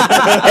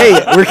 Hey,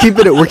 we're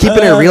keeping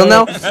it real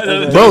now,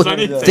 bro.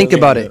 Think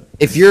about it.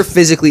 If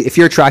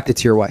you're attracted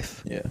to your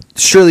wife, Yeah.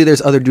 surely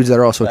there's other dudes that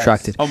are also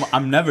attracted. Oh,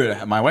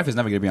 my wife is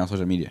never gonna be on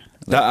social media.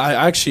 That,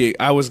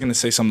 I was gonna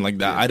say something like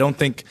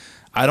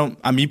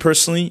that. Me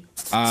personally,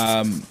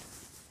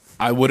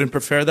 I wouldn't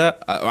prefer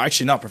that.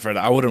 Actually, not prefer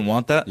that. I wouldn't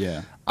want that.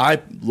 Yeah. I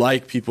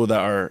like people that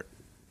are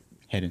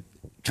Hidden.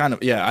 kind of,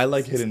 I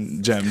like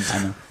hidden gems.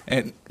 I know.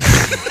 And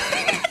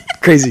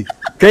Crazy.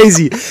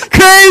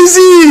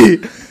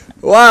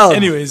 Wow.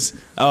 anyways,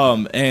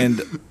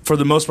 and for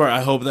the most part,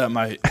 I hope that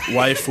my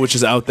wife, which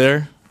is out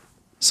there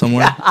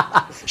somewhere,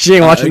 She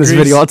ain't watching this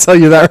agrees. video. I'll tell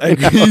you that. Right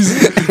now.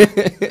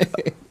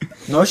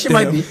 agrees. No, she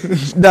might be.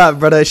 Nah,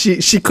 brother.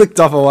 She clicked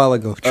off a while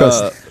ago.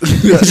 Trust.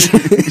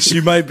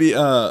 She might be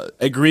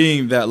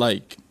agreeing that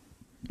like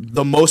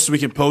the most we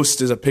can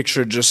post is a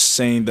picture just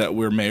saying that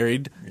we're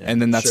married,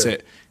 and then that's sure.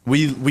 it.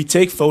 We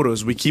take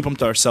photos, we keep them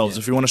to ourselves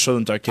if we want to show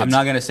them to our kids. I'm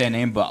not gonna say a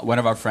name, but one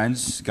of our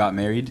friends got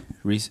married.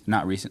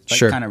 Not recent, like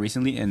Sure. kind of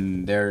recently,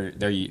 and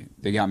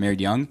they got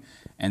married young,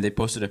 and they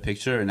posted a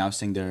picture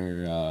announcing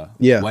their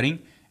Yeah. wedding,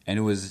 and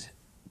it was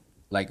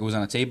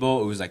on a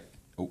table. It was like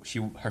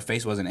her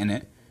face wasn't in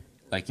it,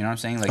 like you know what I'm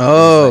saying, like, it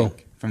was,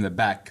 like from the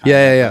back,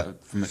 Yeah.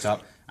 from the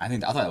top. I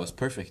thought that was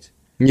perfect.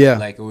 Yeah.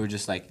 Like it was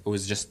just like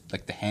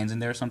the hands in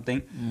there or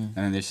something, and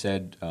then they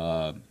said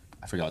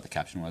I forgot what the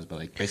caption was, but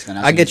like basically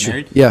announcing I get he's you.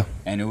 married, Yeah.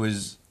 and it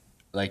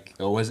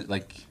wasn't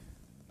like.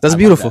 That's I love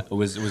beautiful. that. It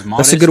was modest.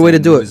 That's a good way to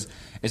and do it.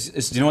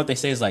 It's you know what they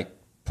say is like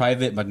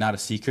private but not a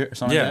secret or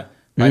something Yeah. like that.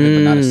 Private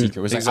but not a secret.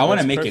 It was like I want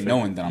to That's make perfect. it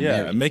known that I'm yeah,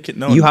 married. make it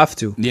known. You have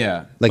to.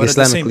 Yeah. Like But at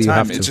the same Islamically, you time,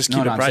 have it's to. just No,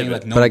 keep no, it I'm private. saying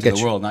like known But I to get the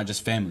you. world, not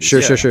just family. Sure,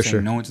 Yeah, sure, I'm sure, saying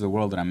sure. known to the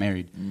world that I'm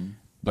married.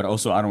 But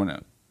also I don't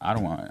want.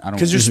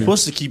 Because you're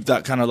supposed to keep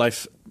that kind of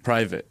life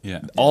private.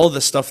 Yeah. All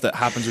the stuff that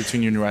happens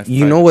between you and your wife.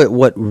 You know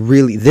what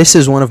really, this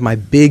is one of my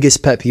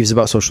biggest pet peeves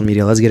about social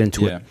media. Let's get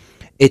into Yeah. it.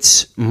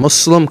 It's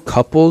Muslim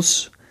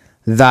couples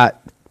that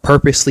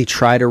purposely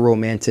try to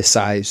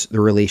romanticize the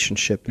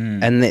relationship.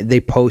 And they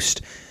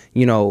post,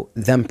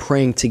 them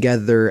praying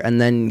together, and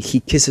then he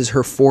kisses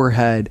her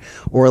forehead,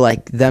 or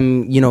like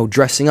them,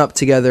 dressing up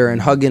together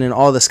and hugging and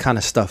all this kind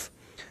of stuff.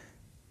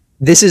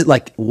 This is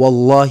like,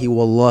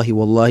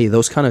 wallahi,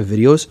 those kind of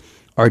videos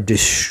are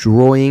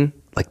destroying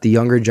like the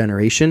younger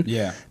generation.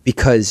 Yeah.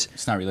 Because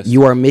It's not realistic.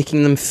 you are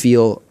making them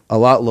feel a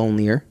lot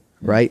lonelier,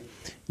 right?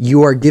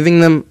 You are giving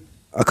them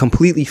a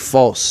completely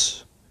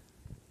false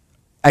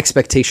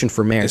expectation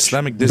for marriage.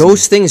 Islamic Disney.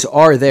 Those things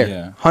are there,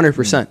 Yeah.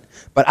 100%.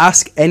 But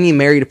ask any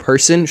married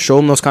person, show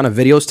them those kind of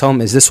videos, tell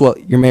them, is this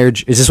what your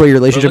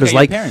relationship look is at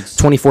your like parents.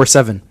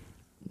 24/7?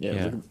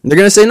 Yeah. They're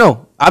gonna say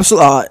no.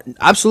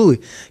 Absolutely.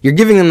 You're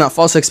giving them that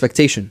false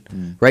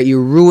expectation, right?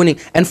 You're ruining,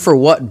 and for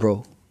what,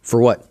 bro?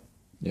 For what?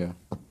 Yeah.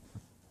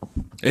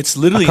 It's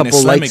literally A an couple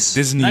Islamic likes.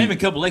 Disney. Not even a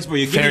couple likes, bro.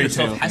 You're giving fairy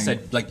yourself. tale I thing.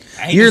 said like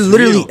You're is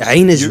literally real.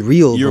 ain is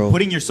real, You're bro.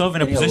 putting yourself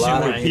in a Getting a position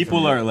lot where of people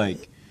hate are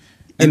like,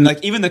 and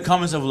like even the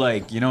comments of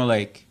like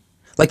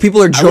Like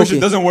people are I joking. wish it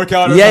doesn't work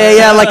out. or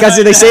Yeah. Like as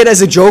they say it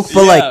as a joke,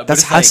 but Yeah, like but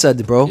that's it's like-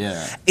 hasad, bro.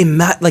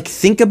 Yeah. Like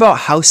think about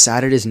how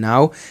sad it is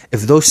now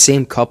if those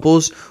same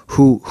couples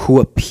who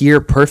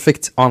appear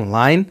perfect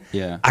online,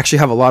 Yeah. actually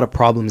have a lot of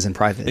problems in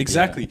private.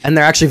 Exactly. And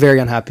they're actually very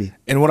unhappy.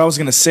 And what I was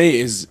gonna say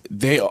is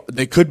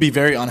they could be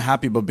very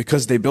unhappy, but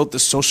because they built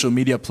this social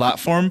media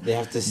platform, They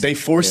have to they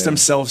force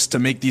themselves to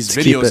make these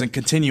keep videos it. and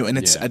continue. And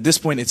it's Yeah. at this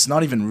point, it's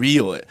not even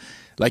real.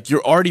 Like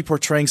you're already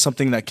portraying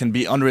something that can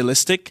be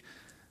unrealistic.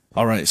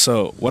 All right.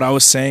 So what I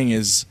was saying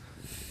is,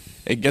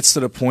 it gets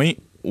to the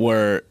point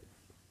where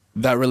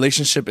that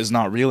relationship is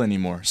not real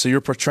anymore. So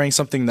you're portraying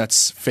something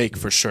that's fake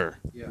for sure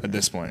at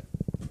this point.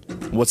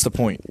 What's the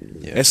point?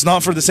 It's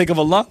not for the sake of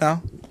Allah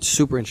now.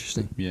 Super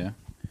interesting. Yeah.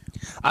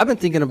 I've been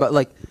thinking about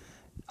like,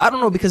 I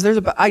don't know, because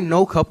I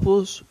know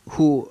couples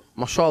who,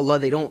 mashallah,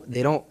 they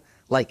don't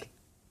like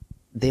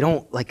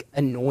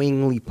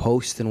annoyingly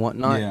post and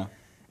whatnot. Yeah.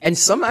 And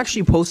some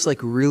actually post like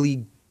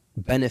really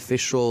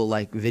beneficial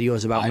like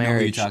videos about I know who you're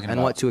marriage talking and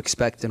about. what to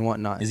expect and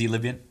whatnot. Is he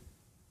Libyan?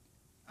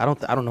 I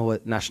don't know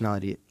what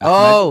nationality.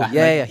 Ahmed?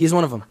 Yeah, he's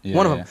one of them. Yeah,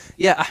 one of yeah. them.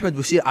 Yeah, Ahmed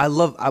Bousir. I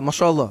love,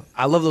 mashallah,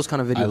 I love those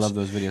kind of videos. I love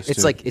those videos, It's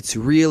too. like it's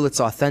real, it's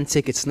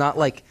authentic. It's not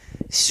like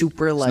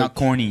super like not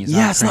corny, it's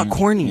yeah, not it's not cringe.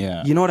 corny.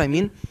 Yeah. You know what I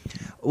mean?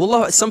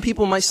 Well, some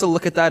people might still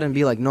look at that and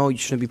be like, no, you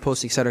shouldn't be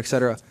posting, etc.,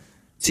 etc.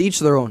 To each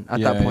their own. At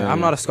Yeah, that point, yeah, I'm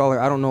yeah. not a scholar.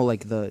 I don't know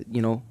like the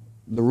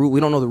rule. We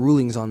don't know the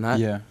rulings on that.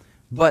 Yeah.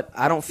 But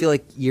I don't feel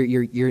like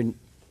you're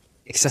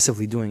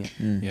excessively doing it.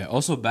 Yeah.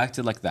 Also, back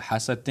to like the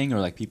hasad thing or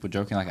like people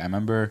joking. Like I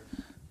remember,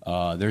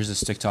 there's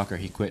this TikToker.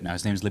 He quit now.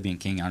 His name's Libyan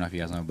King. I don't know if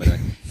you guys know, but like,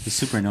 he's a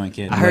super annoying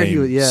kid. I heard he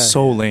was, Lame. yeah.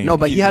 So lame. No,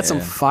 but he had some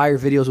Yeah. fire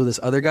videos with this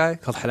other guy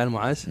called Halal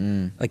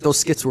Moaaz. Like those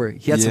skits were,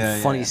 he had some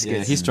funny skits.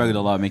 Yeah, he struggled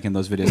a lot making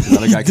those videos. 'Cause the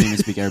other guy couldn't even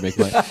speak Arabic.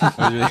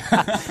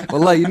 But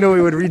Wallah, you know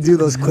we would redo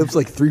those clips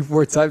like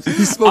 3-4 times. He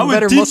I spoke would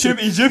better teach Muslim.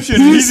 him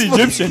Egyptian. He's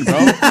Egyptian, bro.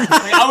 Like,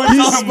 I would He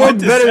tell him spoke what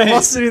to better say.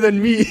 Muslim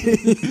than me.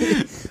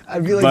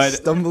 I'd be like But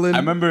stumbling. I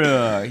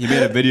remember he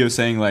made a video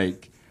saying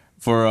like,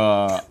 for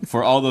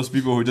all those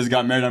people who just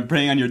got married, I'm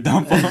praying on your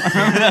downfall.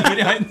 Remember that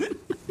video?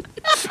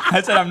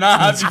 I said I'm not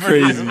happy for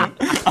you.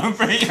 I'm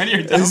praying on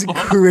your That's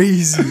downfall.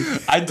 crazy.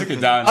 I took it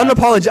down.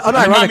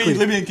 Unironically.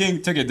 Libyan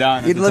King took it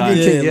down. At the Libyan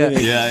time.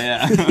 King,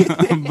 yeah.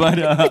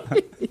 Yeah.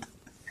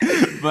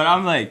 But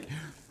I'm like,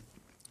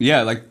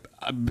 yeah, like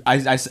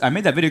I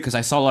made that video because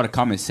I saw a lot of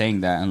comments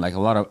saying that, and like a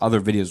lot of other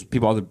videos,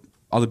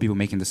 other people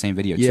making the same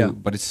video Yeah. too.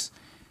 But it's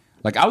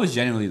like I was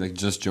genuinely like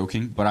just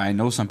joking, but I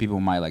know some people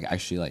might like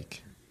actually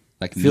like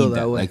Feel mean that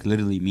that, way. like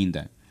literally mean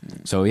that.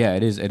 So yeah,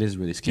 it is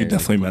really scary. You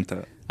definitely meant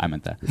that. I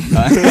meant that.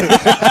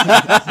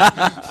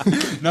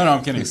 No,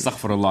 I'm kidding.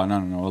 Astaghfirullah.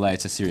 No. Like,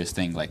 it's a serious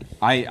thing. Like,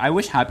 I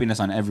wish happiness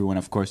on everyone,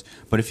 of course.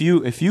 But if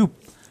you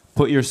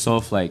put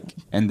yourself like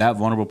in that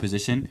vulnerable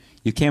position,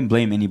 you can't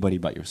blame anybody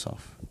but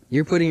yourself.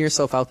 You're putting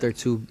yourself out there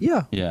too.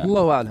 Yeah. Yeah.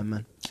 Allahu A'lam,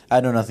 man.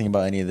 I know nothing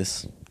about any of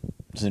this.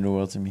 It's a new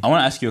world to me. I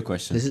want to ask you a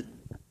question. Is it?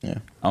 Yeah.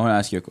 I want to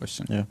ask you a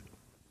question. Yeah.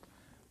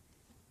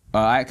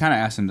 I kind of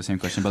asked him the same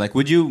question, but like,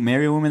 would you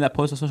marry a woman that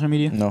posts on social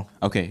media? No.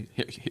 Okay.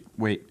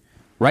 Wait.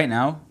 Right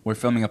now, we're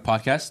filming a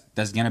podcast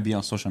that's gonna be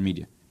on social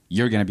media.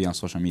 You're gonna be on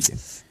social media.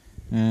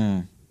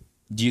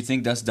 Do you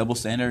think that's double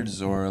standards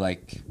or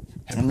like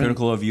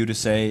hypocritical of you to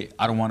say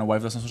I don't want a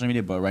wife that's on social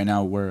media, but right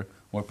now we're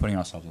putting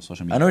ourselves on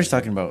social media? I know what you're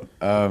talking about.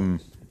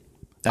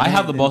 I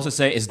have the balls to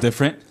say it's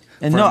different.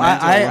 And for no, a man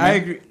to a I woman.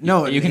 agree.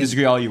 No, You can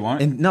disagree all you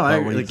want. And no, but I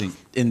what do you like think?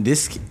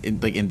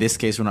 in this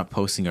case, we're not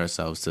posting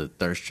ourselves to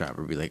thirst trap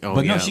or be like, oh,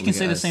 But yeah, no, she can look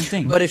say at the us. same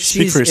thing. But if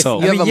Speak she's for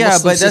yourself. if you I have mean, a yeah,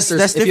 Muslim but that's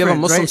sisters, if you have a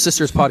different, Muslim right?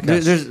 sisters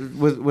podcast, There's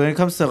when it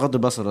comes to ghad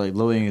al-basar, like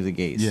lowering of the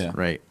gaze, Yeah.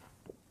 right?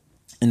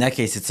 In that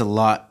case, it's a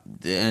lot,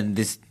 and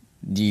this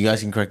you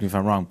guys can correct me if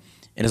I'm wrong.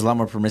 It is a lot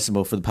more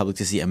permissible for the public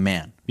to see a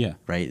man, Yeah.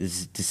 right?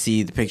 It's to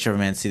see the picture of a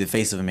man, see the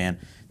face of a man,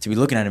 to be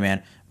looking at a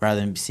man rather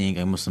than seeing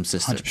a Muslim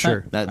sister. 100%.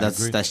 Sure. I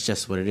agree. That's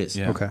just what it is.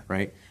 Yeah. Okay.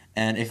 Right.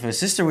 And if a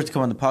sister were to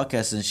come on the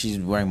podcast and she's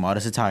wearing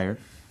modest attire,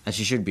 as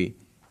she should be,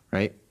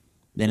 right?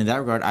 Then in that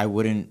regard, I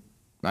wouldn't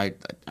mind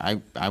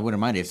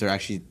it if they're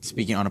actually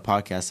speaking on a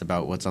podcast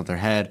about what's on their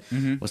head,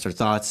 what's their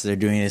thoughts. They're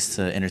doing this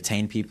to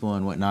entertain people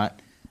and whatnot.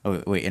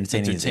 Oh wait,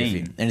 entertaining is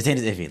Entertain. iffy. Entertain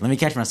is iffy. Let me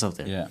catch myself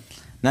there. Yeah.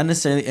 Not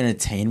necessarily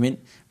entertainment,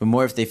 but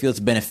more if they feel it's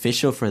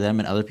beneficial for them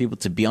and other people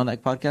to be on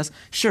that podcast.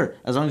 Sure,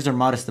 as long as they're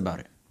modest about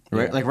it.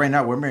 Right? Yeah. Like right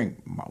now,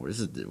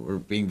 we're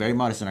being very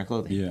modest in our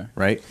clothing. Yeah.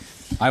 Right.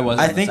 I was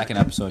I in the think- second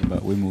episode,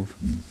 but we move.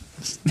 you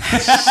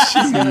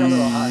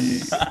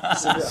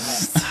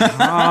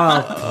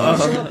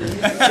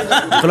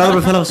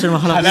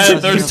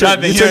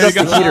turned up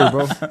the heater,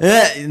 bro.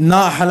 Yeah,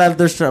 not halal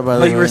thirst trap, by the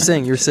Like way. you were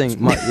saying,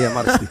 yeah,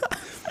 modesty.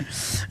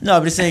 No,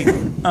 I'm just saying.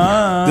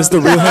 This is the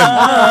real him.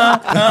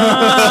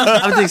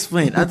 I have to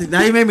explain.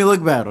 Now you made me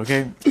look bad,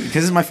 okay?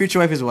 Because my future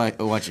wife is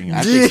watching. I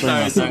have to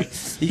explain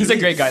myself. He's a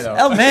great guy though.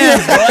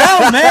 L-Mans, bro.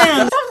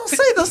 L-Mans. Don't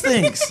say those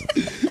things.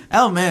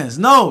 L-Mans.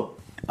 No.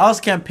 I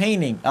was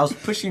campaigning. I was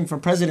pushing for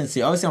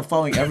presidency. Obviously, I'm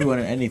following everyone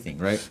and anything,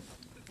 right?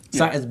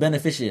 So it's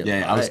beneficial.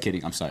 Yeah, I was right?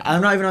 kidding. I'm sorry.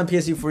 I'm not even on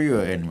PSU for you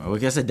anymore.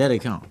 Because that's a dead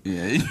account.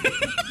 Yeah.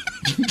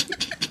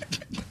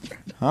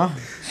 Huh?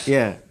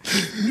 Yeah.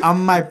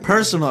 On my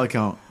personal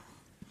account.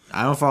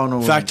 I don't follow no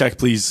one. Fact check,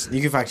 please.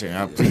 You can fact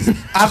check, please.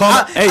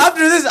 Hey.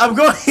 After this, I'm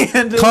going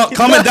and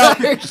Comment down.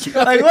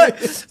 like what?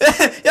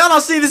 Y'all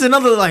don't see this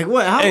another like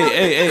what? How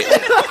Hey.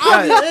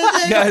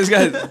 Guys.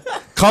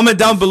 Comment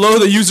down below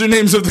the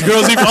usernames of the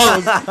girls you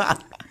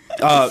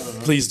follow.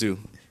 Please do.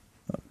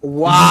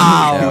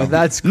 Wow,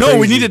 that's crazy. No,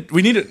 we need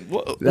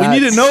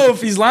to know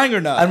if he's lying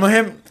or not. And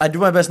Mohim, I do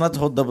my best not to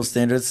hold double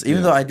standards,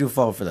 even though I do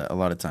fall for that a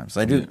lot of times.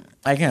 I do.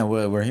 I can't.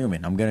 We're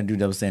human. I'm gonna do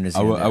double standards. I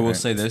here will, and I there, will right?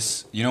 say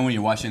this. You know when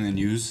you're watching the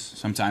news,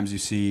 sometimes you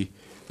see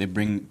they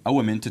bring a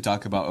woman to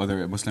talk about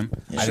other Muslim.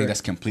 I Sure. think that's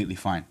completely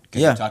fine.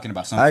 'Cause Yeah, you're talking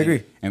about something I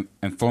agree.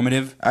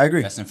 Informative. I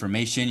agree. That's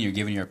information. You're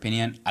giving your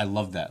opinion. I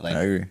love that. Like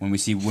I agree. when we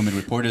see women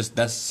reporters,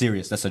 that's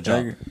serious. That's a job.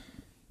 agree.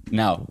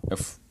 Now,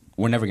 if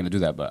we're never gonna do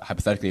that, but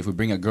hypothetically, if we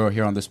bring a girl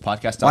here on this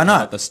podcast, Why talking not?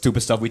 about the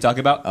stupid stuff we talk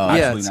about, yeah,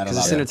 absolutely not because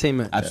allowed. it's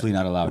entertainment. Absolutely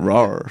not allowed.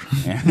 Rawr.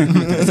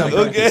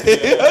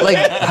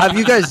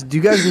 Like, do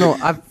you guys know?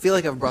 I feel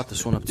like I've brought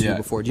this one up to you Yeah.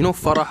 before. Do you know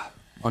Farah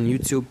on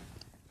YouTube?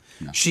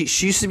 No. She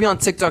used to be on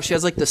TikTok. She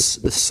has like this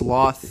the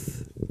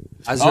sloth.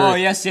 As Oh her,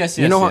 yes.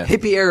 You know her yes.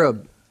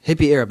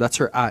 hippie Arab. That's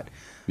her at.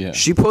 Yeah.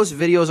 She posts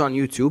videos on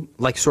YouTube,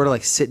 like sort of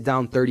like sit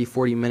down 30,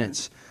 40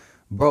 minutes,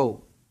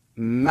 bro.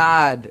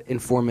 Mad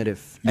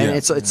informative, and Yeah.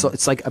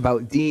 it's like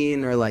about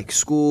deen or like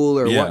school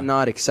or Yeah.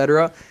 whatnot,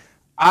 etc.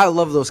 I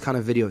love those kind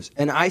of videos,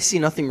 and I see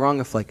nothing wrong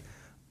if like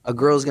a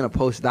girl's gonna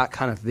post that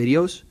kind of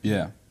videos.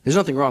 Yeah. There's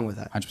nothing wrong with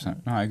that.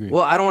 100%. No, I agree.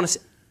 Well, I don't want to.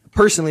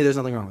 Personally, there's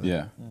nothing wrong with it.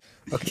 Yeah.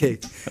 Okay.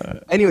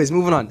 Anyways,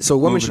 moving on. So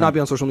women Moving should on. not be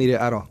on social media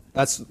at all.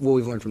 That's what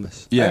we've learned from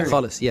this. Yeah.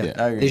 Khalas, yeah.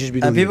 I agree. They should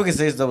be And doing people can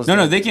say it's double No,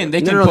 standard. they can No,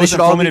 they post should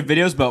all informative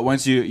videos, but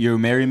once you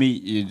marry me,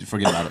 you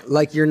forget about it.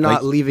 like you're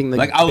not Like- leaving the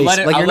like, I'll let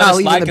it- like I'll you're let not it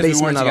leaving slide the 'cause we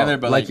basement weren't at together, all.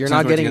 but, Like like, you're since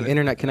not we're getting an together-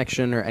 internet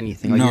connection or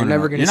anything. Like No, you're no,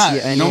 never no. gonna You're not-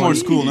 see any. no more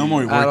school, no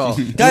more At all.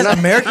 working. Guys,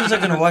 Americans are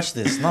gonna watch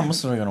this. Not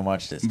Muslims are gonna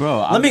watch this.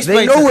 Bro, let me they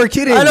explain. know to- we're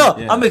kidding. I know.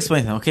 Yeah. I'm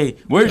explaining. Okay,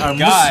 We're We are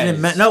guys.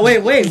 Muslim men. No,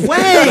 wait.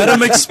 Let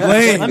him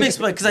explain. Let me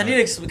explain because I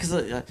need to because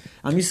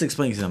I'm used to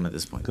explaining to them at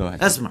this point. Go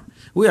ahead. Asma,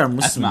 we are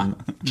Muslim.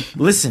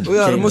 Listen, We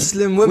are okay?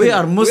 Muslim women. We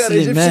are Muslim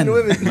Egyptian men.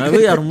 women.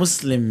 We are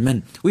Muslim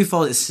men. We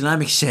follow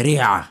Islamic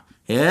Sharia.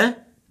 Yeah,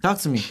 talk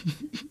to me.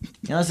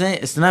 You know what I'm saying?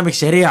 Islamic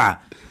Sharia,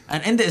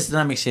 and in the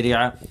Islamic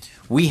Sharia,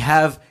 we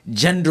have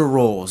gender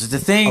roles. It's a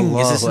thing. Allahu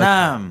It's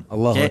Islam. Akbar.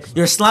 Allahu Okay? Akbar.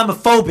 You're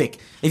Islamophobic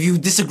if you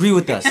disagree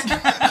with us.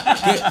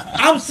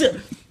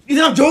 Okay? You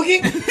think I'm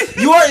joking?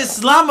 You are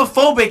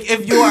Islamophobic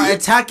if you are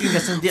attacking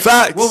us.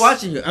 Facts. We're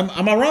watching you.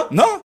 Am I wrong?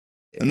 No.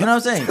 You know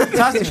what I'm saying?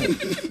 Talk to me. You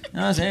know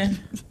what I'm saying?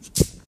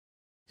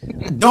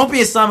 Don't be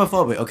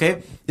Islamophobic,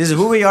 okay? This is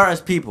who we are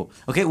as people.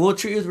 Okay, we'll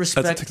treat you with That's a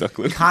respect, TikTok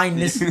clip.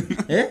 kindness.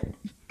 Yeah?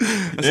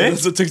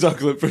 That's a TikTok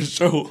clip for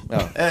sure.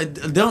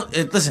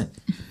 Listen.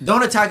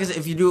 Don't attack us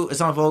if you do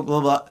Islamophobic.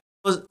 Blah blah.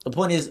 The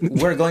point is,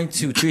 we're going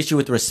to treat you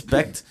with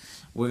respect.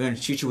 We're going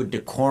to treat you with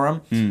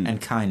decorum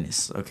and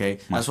kindness. Okay,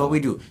 that's what we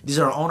do. These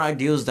are our own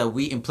ideals that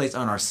we place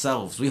on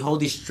ourselves. We hold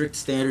these strict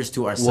standards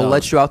to ourselves. We'll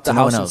let you out the to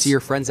no house one and else. see your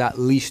friends at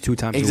least 2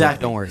 times a week.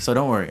 Exactly. Don't worry. So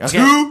don't worry. Okay.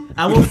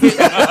 And we'll feed,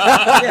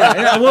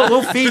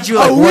 we'll feed you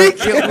like a week.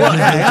 Yeah, you know what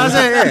I'm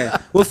saying? Yeah.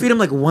 We'll feed them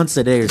like once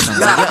a day or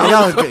something.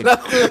 Y'all good.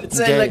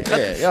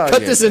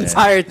 Cut this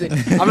entire thing.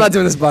 I'm not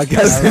doing this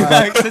podcast.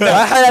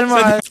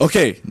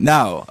 Okay,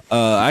 now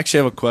I actually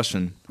have a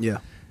question. Yeah.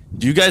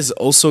 Do you guys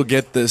also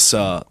get this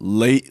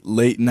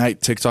late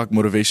night TikTok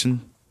motivation?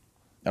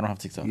 I don't have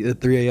TikTok. The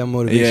 3 a.m.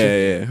 motivation.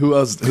 Yeah. Who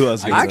else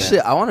gets that? Actually,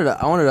 I wanted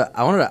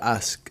to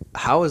ask,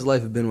 how has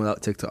life been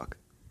without TikTok?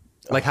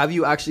 Like, have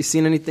you actually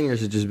seen anything, or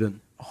has it just been?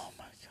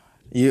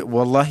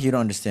 Wallah, you don't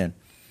understand.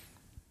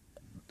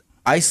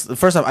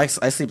 First off, I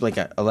sleep like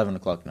at 11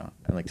 o'clock now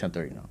and like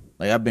 10:30 now.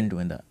 Like I've been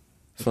doing that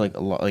for like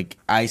a lot. Like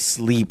I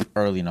sleep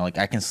early now. Like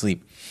I can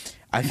sleep.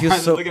 I feel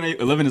so. Looking at you,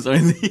 11 is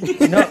early.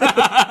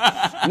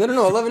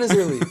 No, 11 is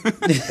early.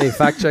 Hey,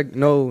 fact check.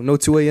 No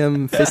 2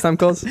 a.m. FaceTime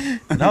calls.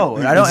 No,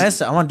 I don't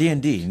answer. I'm on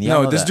D&D.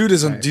 No, this dude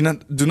is on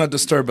do not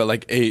disturb at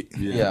like 8.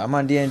 Yeah, I'm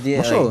on D&D.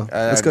 Mashallah. Like,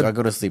 That's good. I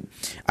go to sleep.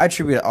 I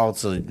attribute it all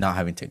to not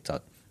having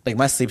TikTok. Like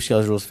my sleep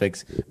schedule is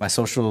fixed. My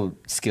social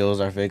skills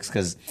are fixed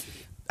because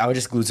I was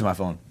just glued to my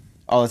phone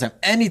all the time.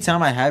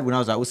 Anytime I had when I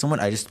was out with someone,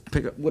 I just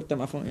whipped up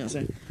my phone. You know what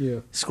I'm saying? Yeah.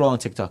 Scroll on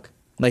TikTok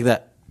like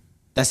that.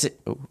 That's it.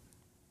 Oh.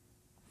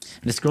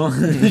 Just scroll. What's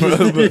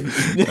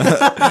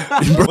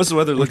the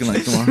weather looking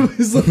like tomorrow?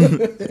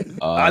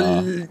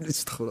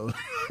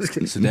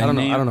 Sudani I don't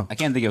know, name? I don't know. I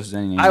can't think of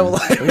Sudani name. I will.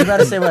 What you about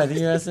to say? What I think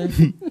you about to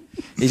say?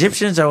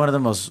 Egyptians are one of the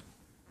most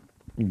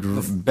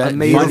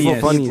Amazing,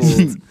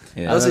 funniest.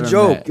 Yeah. That was a I've ever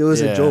joke. met. It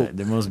was a Yeah, joke.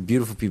 The most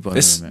beautiful people I've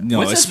It's, ever met. no,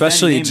 What's that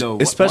especially name, though?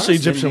 What especially are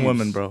Sudanese Egyptian names?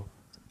 women, bro.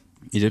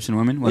 Egyptian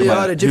women? What Yeah,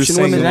 about the it? Egyptian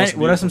saying women. the most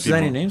What are some beautiful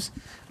Sudani people. names?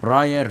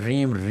 Raya,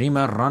 Reem,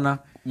 Rima, Rana.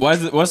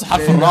 What's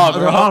half a ra,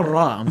 They're all bro?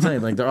 raw. I'm telling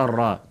you, like they're all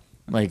raw.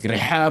 Like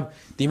Rihab,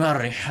 Dima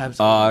Rihab.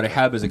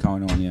 Rihab is a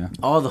common one, yeah.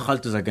 All the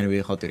khaltus are gonna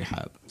be khalt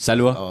Rihab.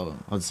 Salwa, Oh,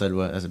 khalt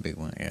Salwa, that's a big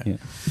one. Yeah. Yeah.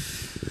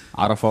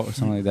 Arafat or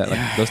something like that.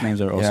 Like those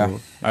names are also. Yeah. All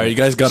right, you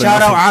guys got Shout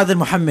enough. out Adil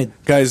Muhammad.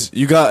 Guys,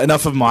 you got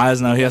enough of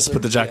Moaaz now. He has to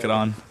put the jacket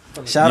on.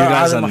 Shout You out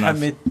guys Adil had enough.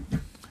 Muhammad.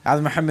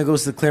 Adil Muhammad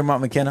goes to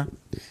Claremont McKenna.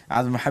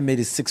 Adil Muhammad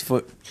is 6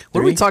 foot.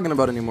 What are we talking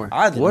about anymore?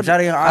 Adil, What?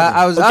 shouting out Adil.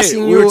 I was Okay,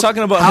 asking we you were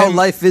talking about how him-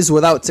 life is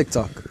without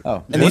TikTok.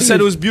 Oh, And he said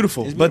it was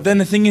beautiful. But then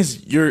the thing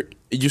is,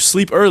 you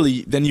sleep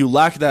early, then you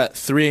lack that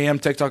 3 a.m.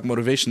 TikTok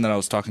motivation that I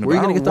was talking Where you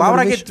about. gonna get that Why would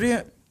I motivation?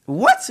 get 3?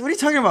 What? What are you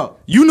talking about?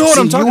 You know what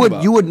See, I'm talking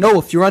about. You would know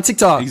if you're on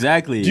TikTok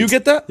Exactly. Do you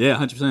get that? Yeah,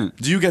 100%.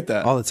 Do you get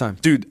that? all the time.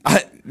 Dude,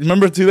 I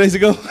remember 2 days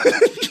ago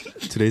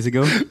 2 days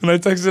ago? when I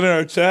texted in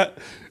our chat,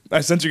 I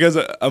sent you guys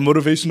a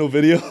motivational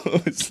video.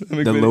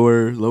 Islamic The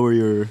video. lower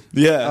your.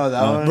 Yeah. Oh,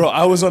 that one? Bro,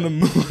 I was on the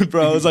mood,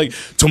 bro. I was like,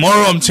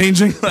 tomorrow I'm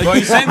changing. Like, Bro,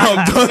 you sent me,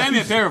 I'm you done. sent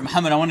me a pair of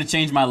Muhammad. I want to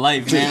change my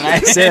life, man. I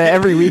say that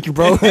every week,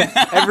 bro.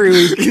 Every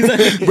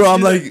week. Bro,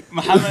 I'm like,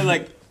 Muhammad,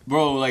 like,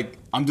 bro, like,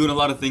 I'm doing a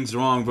lot of things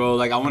wrong, bro.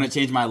 Like, I want to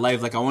change my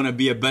life. Like, I want to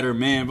be a better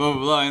man, blah,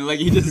 blah, blah. And, like,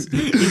 he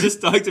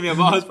just talked to me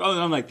about his problem.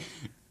 And I'm like,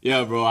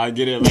 yeah, bro, I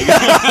get it. Like,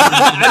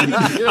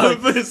 I was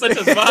put in such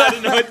a spot. I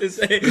didn't know what to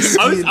say.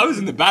 I was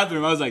in the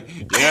bathroom. I was like,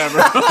 yeah,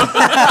 bro.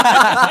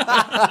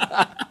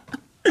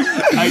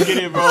 I get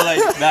it, bro. Like,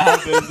 that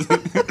happens.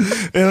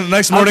 and the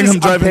next morning I'm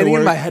driving to painting in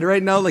work. my head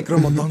right now, like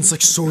Ramadan's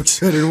like so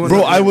excited.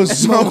 Bro, I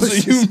was so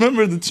you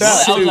remember the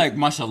chat. I was like,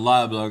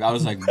 mashallah, bro. I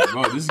was like,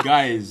 bro, this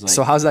guy is like.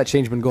 So how's that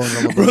change been going,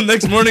 Ramadan? Bro,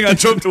 next morning I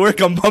drove to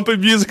work, I'm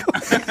bumping music.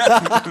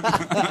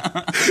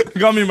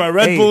 Got me my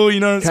Red Hey, Bull,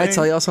 you know what I'm Can saying? I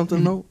tell y'all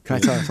something though? Can I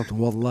tell y'all something?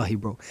 Wallahi,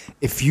 bro.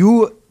 If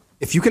you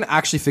can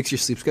actually fix your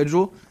sleep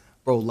schedule,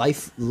 bro,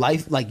 life, like,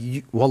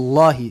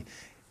 wallahi,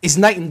 it's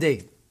night and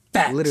day.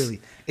 Facts. Literally,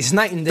 it's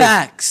night and day.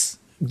 Facts.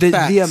 The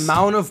Facts.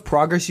 amount of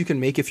progress you can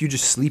make if you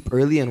just sleep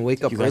early and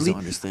wake up You guys early. don't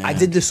understand. I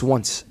did this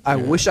once. I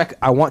wish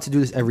I want to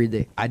do this every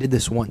day. I did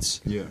this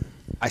once. Yeah.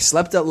 I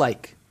slept at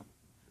like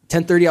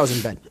 10:30. I was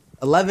in bed.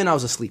 11. I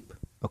was asleep.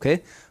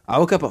 Okay. I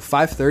woke up at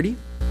 5:30,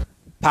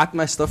 packed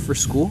my stuff for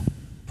school,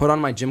 put on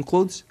my gym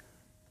clothes,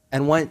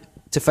 and went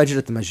to Fajr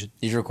at the masjid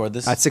Did you record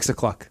this? at 6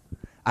 o'clock.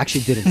 I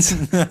actually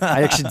didn't.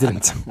 I actually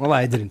didn't. Well,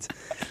 I didn't.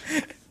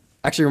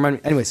 Actually, remind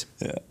me. Anyways.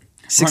 Yeah.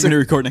 Six I'm going to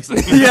record next time.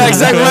 Yeah,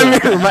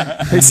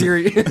 exactly. Hey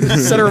Siri,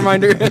 set a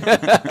reminder.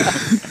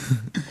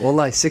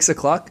 Wallah, 6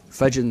 o'clock,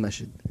 Fajr in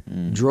Masjid.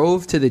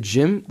 Drove to the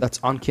gym that's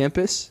on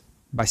campus.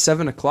 By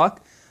 7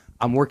 o'clock,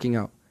 I'm working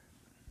out.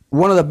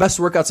 One of the best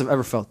workouts I've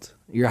ever felt.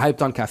 You're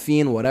hyped on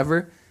caffeine,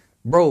 whatever.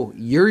 Bro,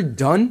 you're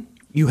done.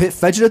 You hit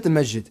Fajr at the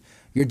Masjid.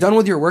 You're done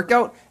with your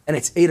workout, and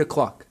it's 8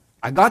 o'clock.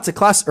 I got to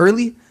class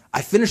early.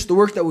 I finished the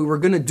work that we were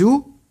going to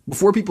do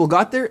before people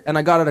got there, and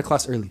I got out of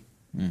class early.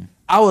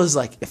 I was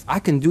like, if I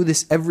can do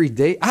this every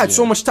day, I had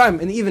so much time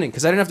in the evening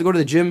because I didn't have to go to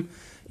the gym.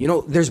 You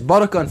know, there's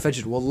barakah on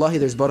Fajr. Wallahi,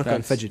 there's barakah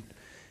on Fajr.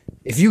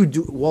 If you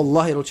do,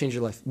 wallahi, it'll change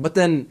your life. But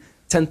then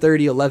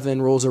 10:30,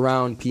 11 rolls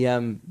around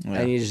PM,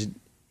 and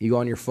you go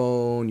on your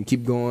phone, you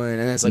keep going,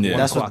 and then it's like 1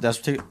 o'clock.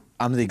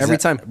 I'm the Every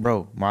time.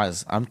 bro.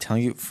 Moaaz, I'm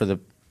telling you, for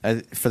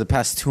the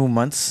past 2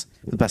 months,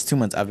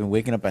 I've been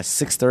waking up at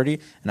 6:30,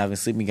 and I've been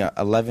sleeping at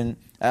 11.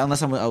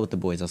 Unless I'm out with the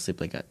boys, I'll sleep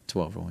like at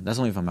 12 or 1. That's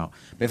only if I'm out.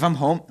 But if I'm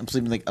home, I'm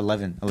sleeping like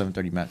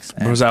 11:30 max.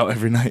 And Bro's out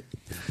every night.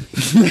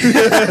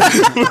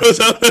 Bro's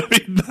out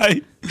every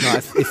night. No,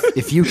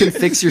 if you can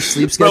fix your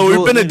sleep Bro,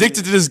 schedule, we've been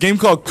addicted to this game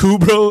called Coup,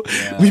 bro.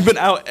 Yeah. We've been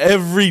out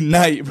every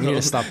night, bro. need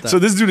to stop that. So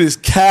this dude is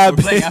We're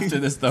cabbing. playing after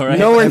this, though, right?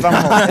 No, we're if I'm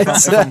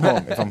home,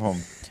 not. if I'm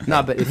home.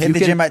 Nah, but if Hit you the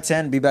can, gym at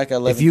 10, be back at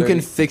 11. if you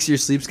can fix your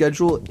sleep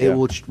schedule, it Yeah.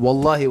 will.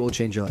 Wallahi, it will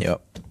change your life.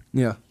 Yep.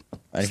 Yeah.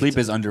 Sleep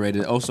is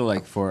underrated. Also,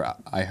 like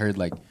I heard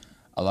like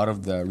a lot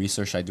of the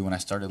research I do when I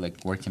started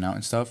like working out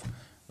and stuff.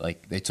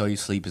 Like they tell you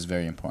sleep is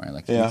very important.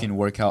 Like you can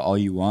work out all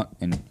you want,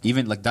 and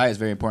even like diet is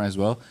very important as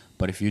well.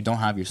 But if you don't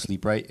have your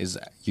sleep right,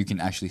 you can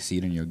actually see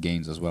it in your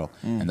gains as well.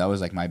 And that was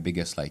like my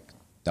biggest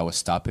that was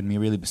stopping me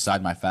really.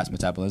 Beside my fast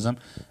metabolism,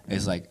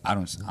 is like I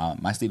don't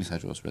my sleeping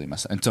schedule is really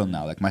messed up until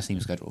now. Like my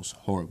sleeping schedule is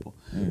horrible.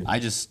 I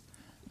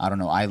don't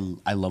know. I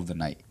love the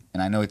night,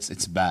 and I know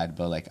it's bad,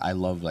 but like I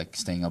love like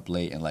staying up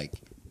late and like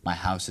my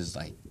house is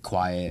like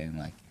quiet and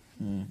like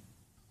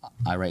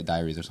I write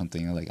diaries or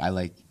something. Or,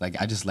 I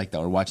just like that,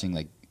 or watching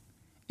like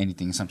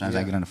anything. Sometimes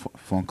I get on a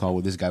phone call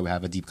with this guy. We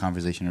have a deep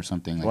conversation or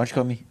something. Why don't you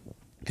call me?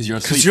 Because you're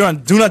Because asleep. you're on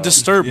Do Not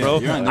Disturb, Yeah, bro.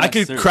 you're on Do I Not could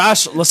Disturb.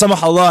 crash Lasama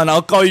Halal and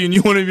I'll call you and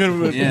you won't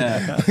even.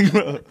 Yeah.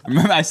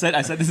 Remember I said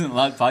this in a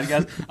lot of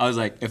podcasts. I was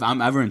like, if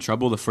I'm ever in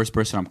trouble, the first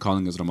person I'm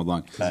calling is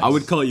Ramadan. I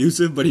would call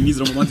Yusuf, but he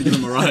needs Ramadan to give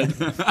him a ride.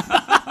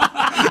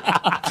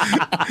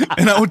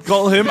 And I would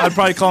call him. I'd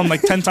probably call him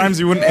like 10 times.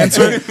 He wouldn't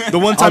answer. The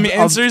one time he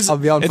answers, I'll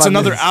be on it's 5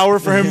 another minutes. hour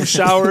for him.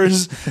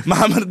 Showers.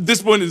 Muhammad, at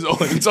this point,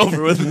 it's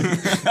over with.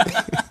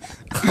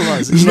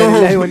 خلاص. إنا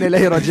لله وإنا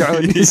إليه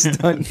راجعون. It's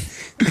done.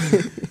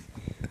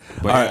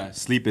 But yeah,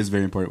 sleep is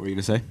very important. What are you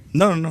gonna say?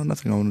 No,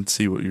 nothing. I wanted to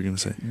see what you were going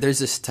to say. There's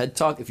this TED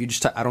Talk. If you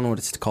just I don't know what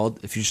it's called.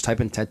 If you just type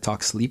in TED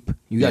Talk sleep,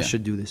 you guys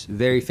should do this.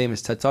 Very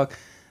famous TED Talk.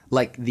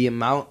 Like the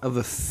amount of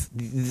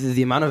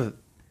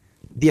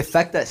the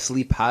effect that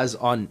sleep has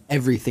on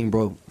everything,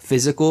 bro.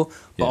 Physical,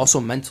 but also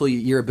mental.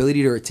 Your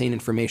ability to retain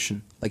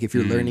information. Like if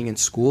you're learning in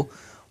school,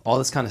 all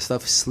this kind of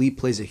stuff. Sleep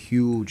plays a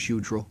huge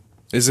role.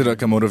 Is it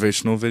like a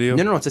motivational video?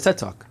 No, it's a TED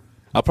Talk.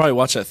 I'll probably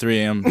watch at 3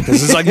 a.m.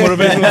 because it's like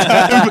motivational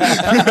time.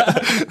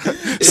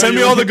 Send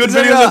me all the good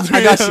videos at 3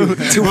 I got you. a.m.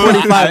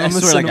 2:45. I I'm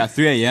swear, like gonna at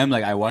 3 a.m.,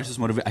 like I watch this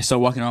motivation. I start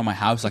walking around my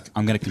house like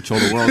I'm gonna control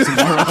the world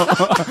tomorrow.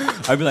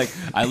 I'd be like,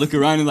 I look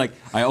around and like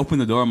I open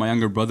the door. My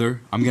younger brother,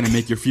 I'm gonna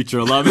make your future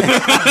 11.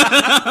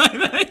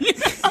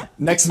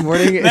 Next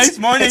morning, Next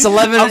morning, it's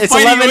 11. I'm It's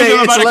fighting 11. with him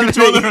It's about a 11.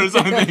 controller or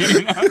something.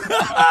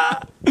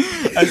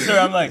 I swear,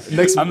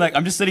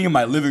 I'm just sitting in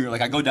my living room.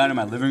 Like I go down in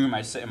my living room.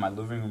 I sit in my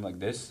living room like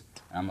this.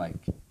 And I'm like,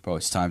 bro,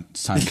 it's time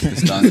to get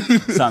this done.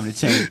 It's time to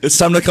change. It's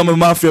time to become a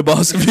mafia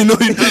boss. If you know,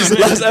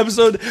 last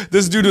episode,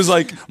 this dude was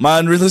like, my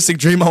unrealistic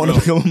dream, I want to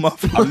become a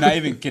mafia boss. I'm not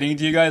even kidding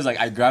to you guys. Like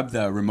I grab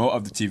the remote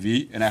of the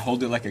TV and I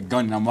hold it like a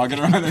gun and I'm walking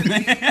around.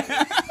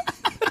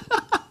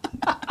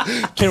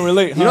 Can't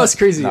relate, huh? You know what's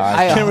crazy?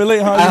 I Can't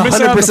relate, huh? I You're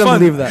missing out on the 100% fun.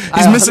 believe that.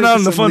 He's I missing out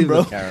on the 100% fun, bro.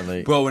 believe Can't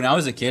relate. Bro, when I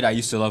was a kid, I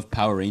used to love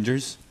Power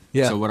Rangers.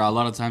 Yeah. So what a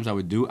lot of times I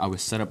would do, I would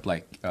set up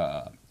like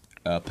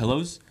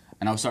pillows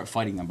and I would start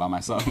fighting them by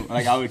myself.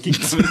 Like I would keep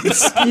them.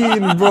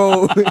 Scheme,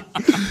 bro.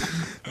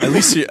 At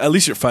least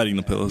you're fighting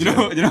the pillows. You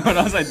know what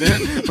else I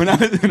did? When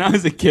I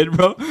was a kid,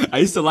 bro, I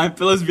used to line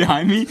pillows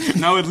behind me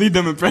and I would lead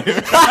them in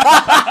prayer.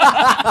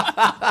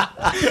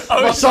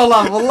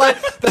 Mashallah, wallahi,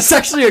 that's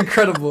actually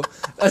incredible.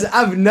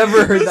 I've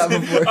never heard that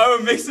before. I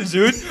would make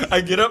sujood.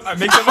 I get up, I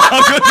make them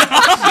all go down.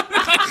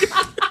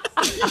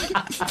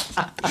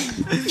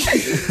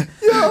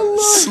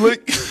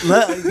 Slick.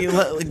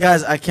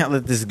 Guys, I can't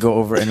let this go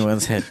over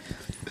anyone's head.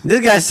 This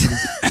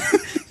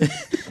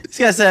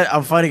guy said,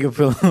 I'm fighting a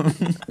pillow.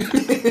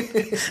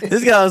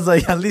 This guy was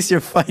like, at least you're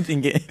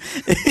fighting it.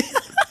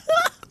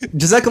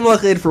 Jazakumullah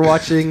khair for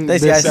watching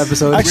Thanks, this guys.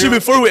 episode. Actually,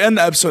 before we end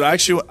the episode,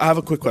 I have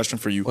a quick question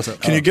for you. What's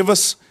up? Can you give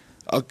us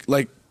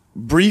like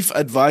brief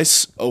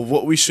advice of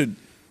what we should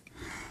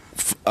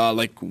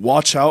like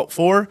watch out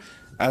for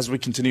as we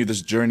continue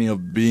this journey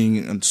of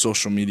being on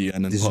social media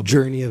and in This public?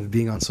 journey of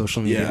being on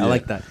social media. Yeah. I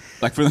like that.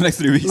 Like for the next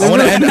 3 weeks. I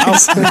want to end.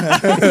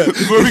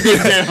 Before we go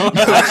there,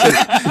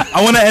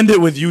 I want to end it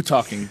with you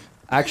talking.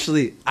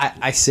 Actually,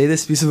 I say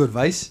this piece of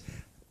advice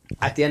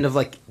at the end of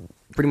like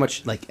pretty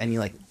much like any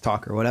like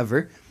talk or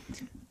whatever.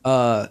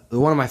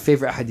 One of my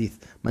favorite hadith.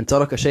 Man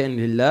taraka shay'an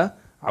lillah,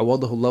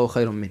 awadahu Allahu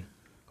khayran min.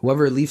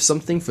 Whoever leaves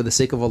something for the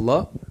sake of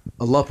Allah,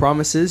 Allah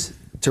promises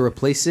to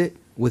replace it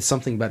with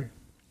something better.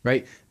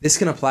 Right? This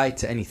can apply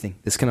to anything.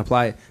 This can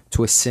apply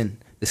to a sin.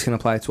 This can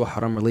apply to a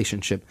haram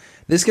relationship.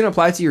 This can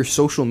apply to your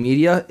social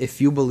media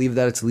if you believe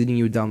that it's leading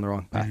you down the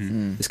wrong path.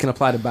 This can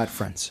apply to bad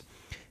friends.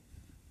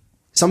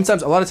 A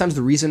lot of times,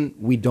 the reason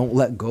we don't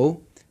let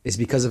go is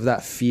because of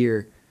that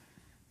fear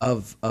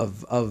of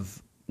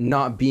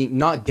not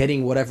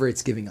getting whatever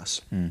it's giving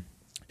us.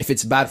 If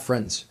it's bad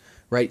friends,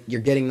 right?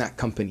 You're getting that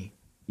company.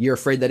 You're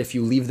afraid that if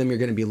you leave them, you're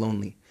going to be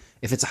lonely.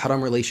 If it's a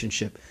haram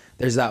relationship,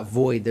 there's that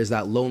void, there's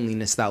that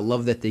loneliness, that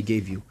love that they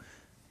gave you.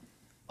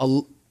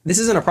 This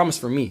isn't a promise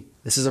from me.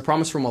 This is a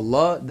promise from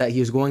Allah that He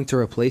is going to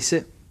replace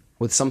it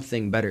with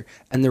something better.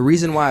 And the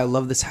reason why I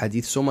love this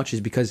hadith so much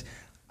is because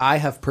I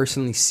have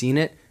personally seen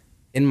it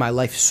in my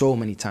life so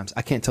many times.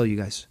 I can't tell you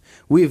guys.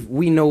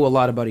 We know a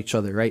lot about each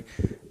other, right?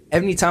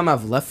 Every time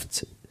I've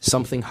left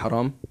something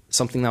haram,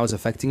 something that was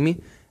affecting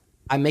me,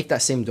 I make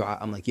that same dua.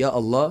 I'm like, Ya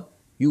Allah,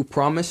 you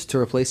promised to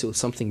replace it with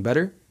something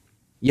better.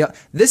 Yeah,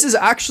 this is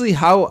actually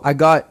how I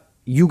got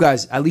you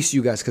guys, at least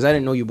you guys, because I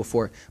didn't know you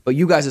before, but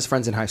you guys as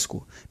friends in high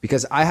school.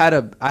 Because I had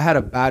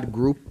a bad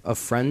group of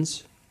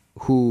friends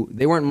who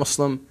they weren't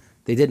Muslim,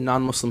 they did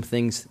non-Muslim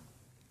things.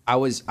 I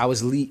was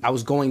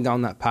going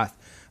down that path.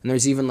 And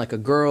there's even like a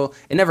girl.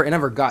 It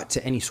never got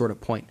to any sort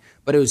of point,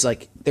 but it was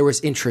like there was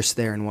interest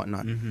there and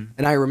whatnot.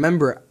 And I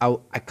remember I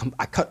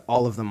cut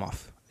all of them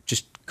off,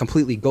 just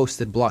completely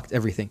ghosted, blocked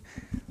everything.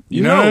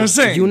 You know what I'm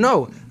saying? You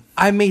know,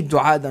 I made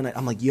dua that night.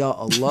 I'm like, Ya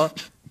Allah.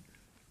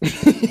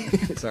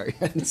 Sorry,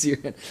 I didn't see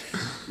your hand.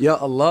 Ya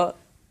Allah,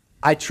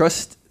 I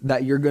trust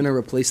that you're gonna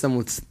replace them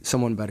with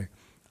someone better.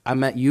 I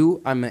met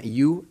you. I met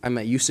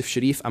Yusuf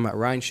Sharif. I met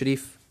Ryan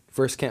Sharif.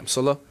 First Camp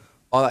Salah,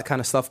 all that kind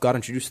of stuff. Got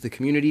introduced to the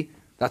community.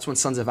 That's when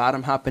Sons of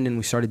Adam happened, and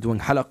we started doing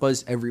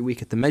halaqas every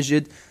week at the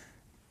masjid.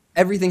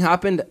 Everything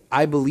happened,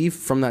 I believe,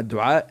 from that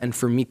dua and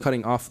from me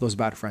cutting off those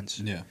bad friends.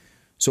 Yeah.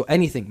 So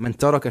anything, man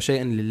taraka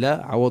shay'an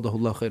lillah, awadahu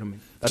Allah khayran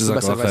min. That's the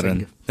best advice I can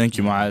give. Thank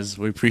you, Moaaz.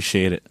 We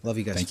appreciate it. Love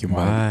you guys. Thank you,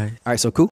 Bye. All right, so cool.